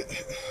stupid.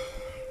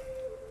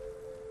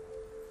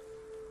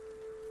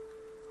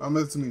 I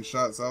missed too many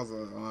shots. I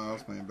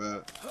was playing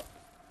bad.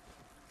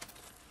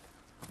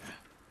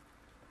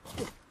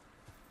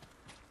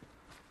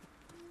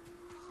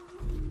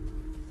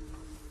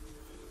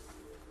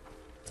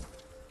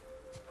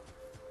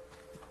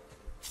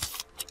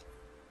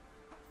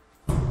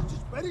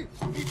 Just ready.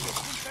 Keep it in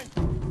base.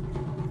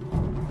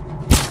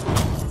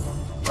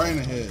 Right in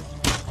the head.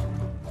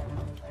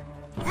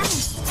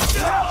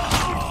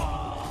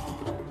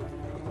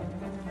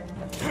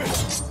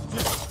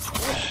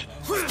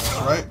 That's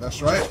right,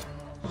 that's right.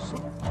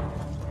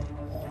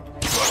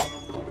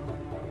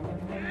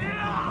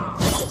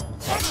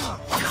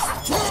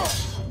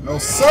 No,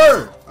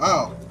 sir!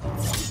 Ow.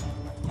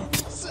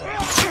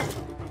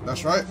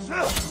 That's right.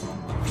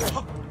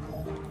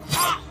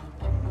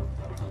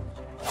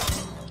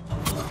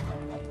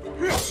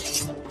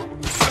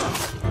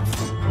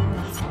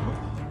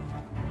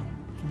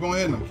 Keep on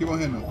hitting him, keep on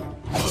hitting him.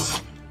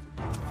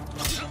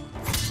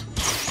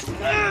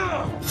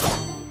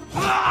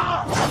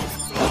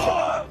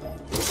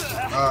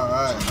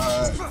 Alright,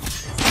 alright.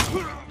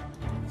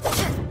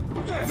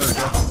 There we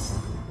go.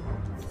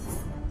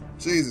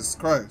 Jesus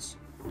Christ.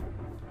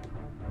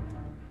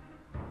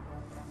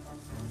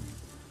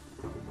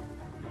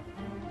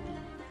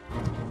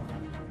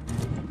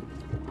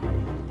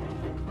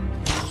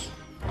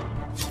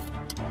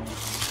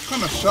 What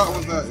kind of shot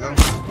was that, yo?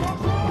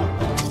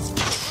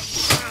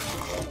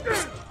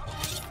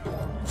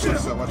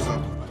 watch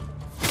out.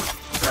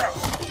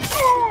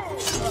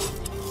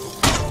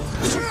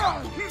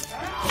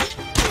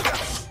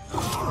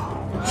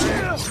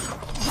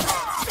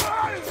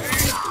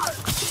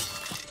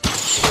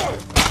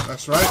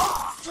 That's right.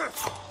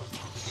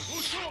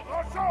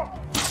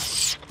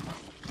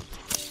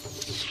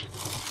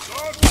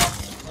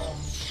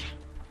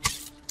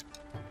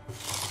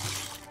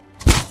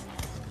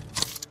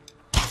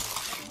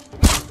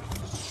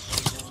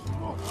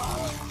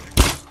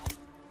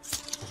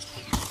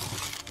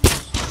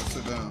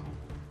 Sit down.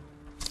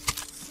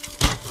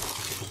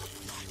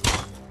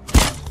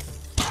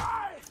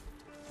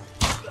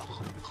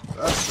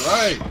 That's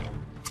right.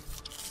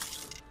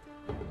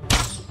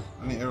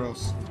 I need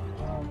arrows.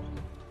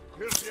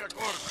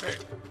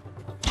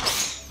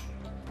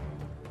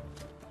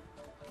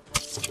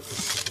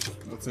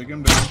 We'll take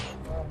him down.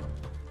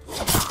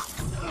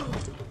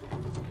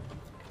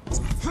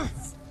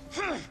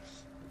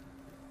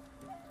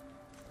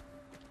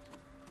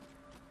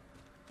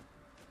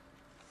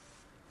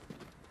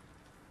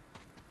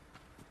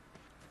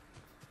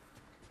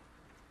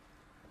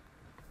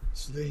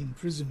 Slain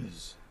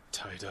prisoners.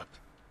 Tied up.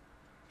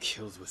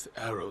 Killed with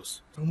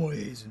arrows.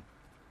 Tomoe-san.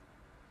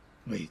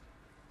 Wait,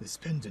 this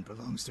pendant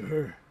belongs to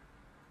her.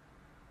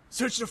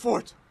 Search the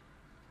fort!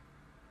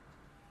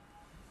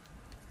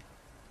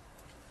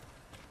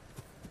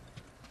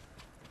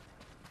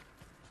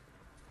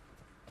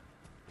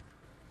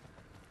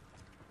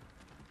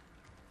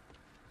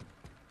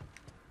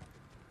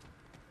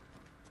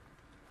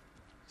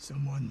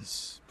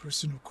 Someone's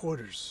personal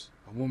quarters.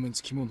 A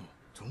woman's kimono.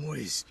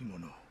 Tomoe's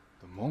kimono.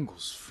 The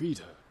Mongols freed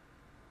her.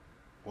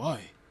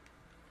 Why?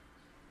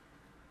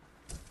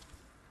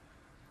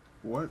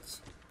 What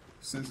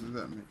sense does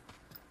that make?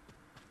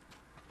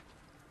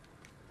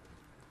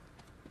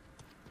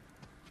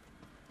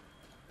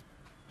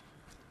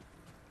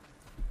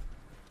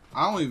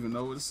 I don't even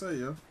know what to say,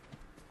 yo.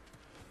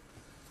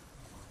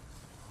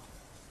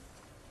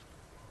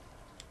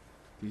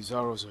 These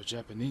arrows are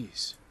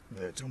Japanese.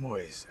 They're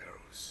Tomoe's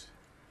arrows.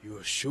 You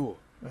are sure?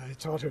 I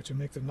taught her to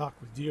make the knock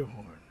with deer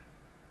horn.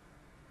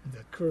 And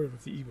that curve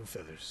of the eagle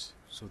feathers.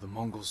 So the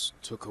Mongols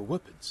took her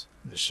weapons?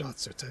 The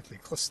shots are tightly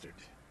clustered.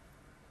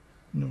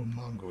 No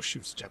Mongol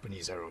shoots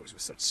Japanese arrows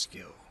with such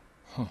skill.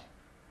 Huh.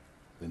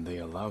 Then they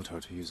allowed her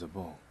to use a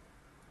bow.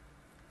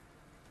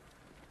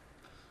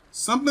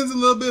 Something's a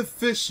little bit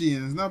fishy,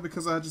 and it's not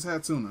because I just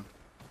had tuna.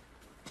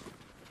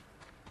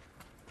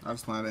 I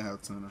just planned I didn't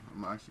have tuna.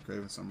 I'm actually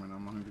craving something right now.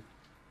 I'm hungry.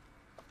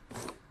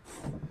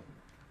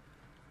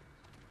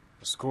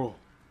 A scroll.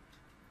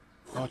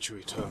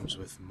 Archery terms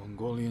with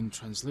Mongolian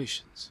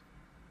translations.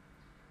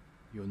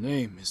 Your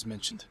name is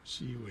mentioned.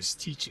 She was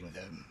teaching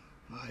them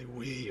my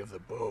way of the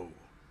bow.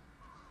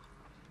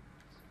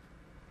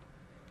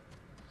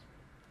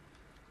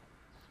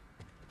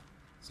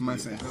 Somebody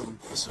saying help me.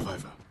 A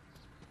survivor.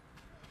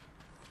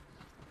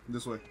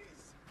 This way.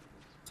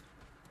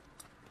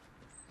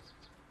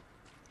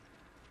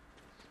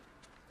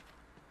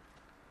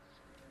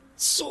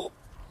 So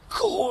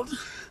cold.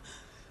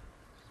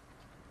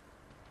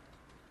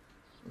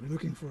 We're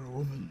looking for a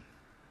woman,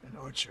 an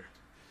archer.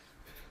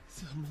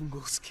 The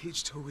Mongols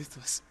caged her with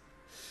us.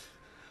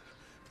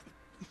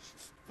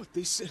 But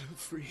they set her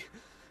free.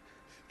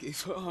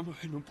 Gave her armor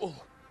and a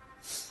bow.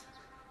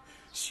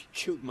 She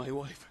killed my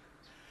wife.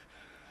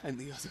 And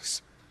the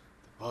others.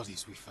 The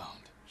bodies we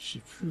found. She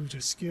proved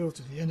her skill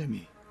to the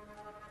enemy.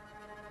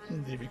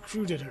 And they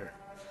recruited her.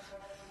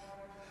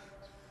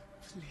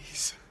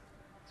 Please.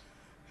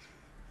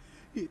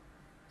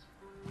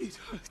 It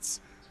hurts.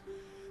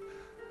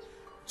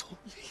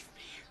 Don't leave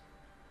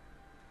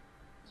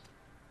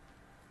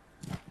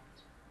me.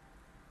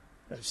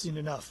 I've seen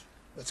enough.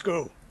 Let's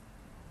go.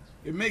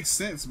 It makes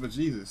sense, but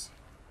Jesus.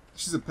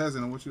 She's a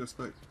peasant, and what you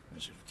expect? I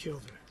should have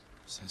killed her.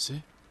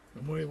 Sensei?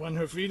 Tomoe won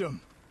her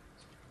freedom.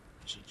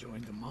 She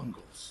joined the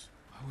Mongols.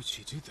 Why would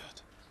she do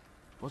that?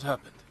 What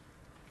happened?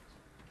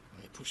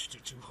 I pushed her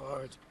too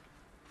hard.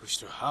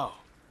 Pushed her how?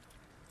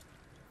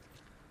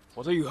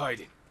 What are you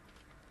hiding?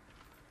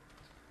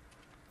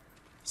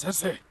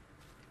 Sensei!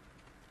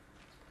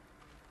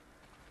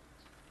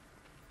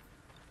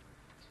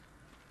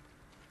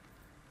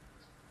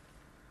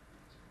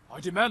 I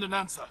demand an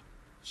answer.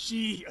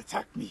 She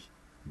attacked me.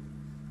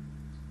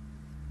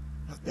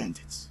 Not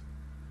bandits.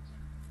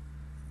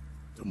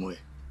 Tomoe.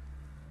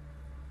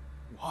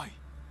 Why?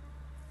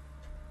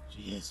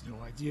 She has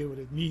no idea what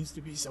it means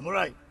to be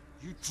samurai.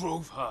 You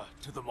drove her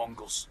to the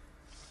Mongols.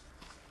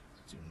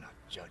 Do not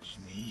judge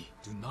me.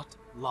 Do not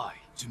lie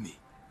to me.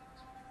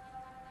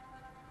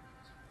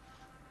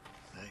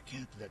 I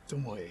can't let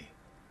Tomoe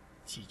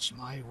teach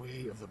my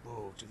way of the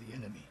bow to the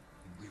enemy.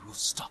 We will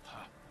stop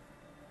her.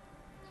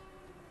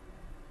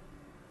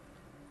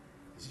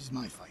 This is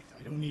my fight.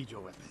 I don't need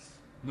your weapon.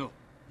 No,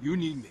 you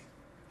need me.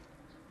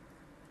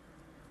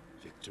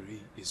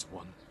 Victory is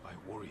won by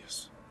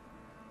warriors,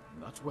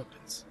 not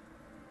weapons.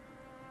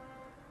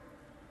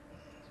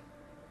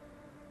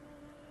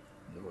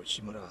 Lord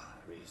Shimura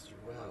raised you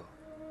well.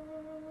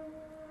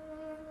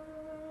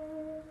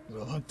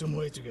 We'll hunt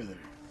Tomoe together,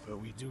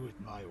 but we do it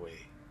my way.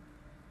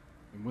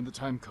 And when the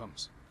time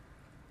comes,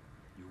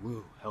 you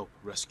will help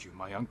rescue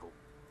my uncle.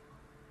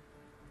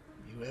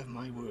 You have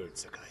my word,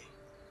 Sakai.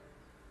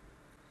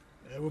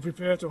 I will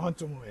prepare to hunt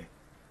Tomoe.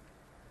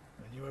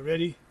 When you are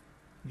ready,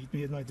 meet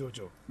me at my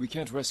dojo. We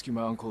can't rescue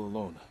my uncle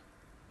alone.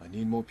 I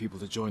need more people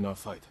to join our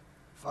fight.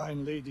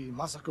 Find Lady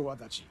Masako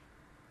Adachi.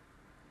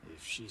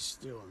 If she's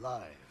still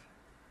alive,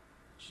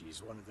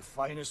 she's one of the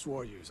finest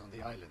warriors on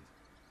the island.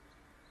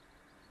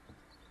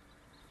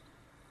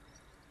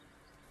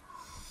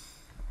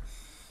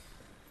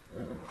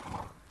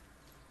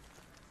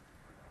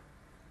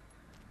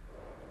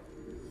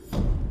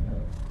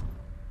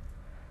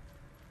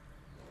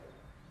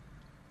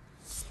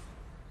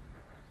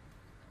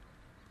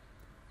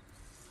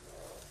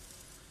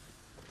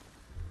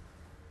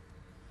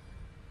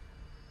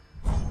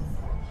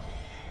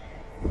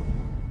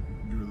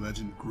 Your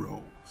legend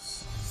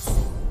grows.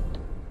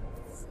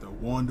 The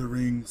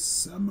Wandering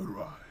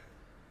Samurai.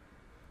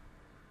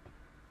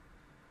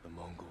 The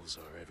Mongols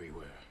are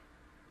everywhere.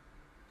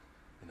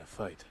 In a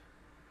fight,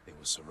 they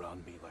will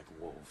surround me like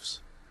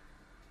wolves.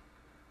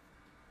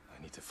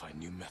 I need to find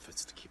new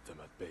methods to keep them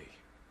at bay.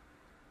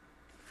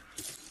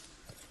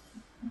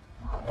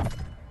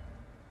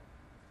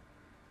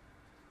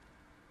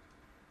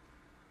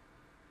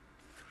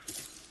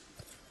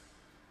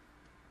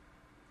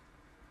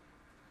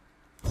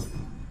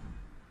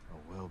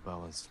 A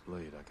well-balanced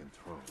blade I can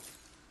throw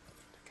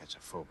to catch a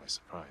foe by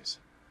surprise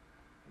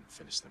and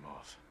finish them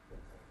off.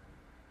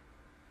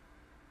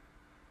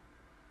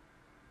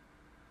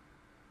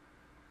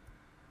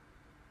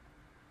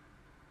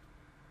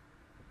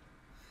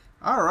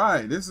 All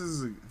right, this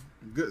is a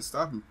good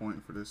stopping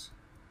point for this.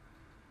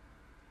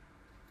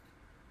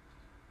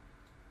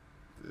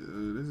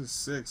 This is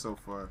sick so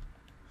far.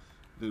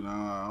 Dude,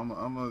 I'm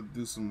gonna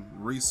do some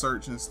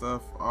research and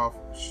stuff off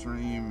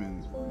stream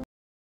and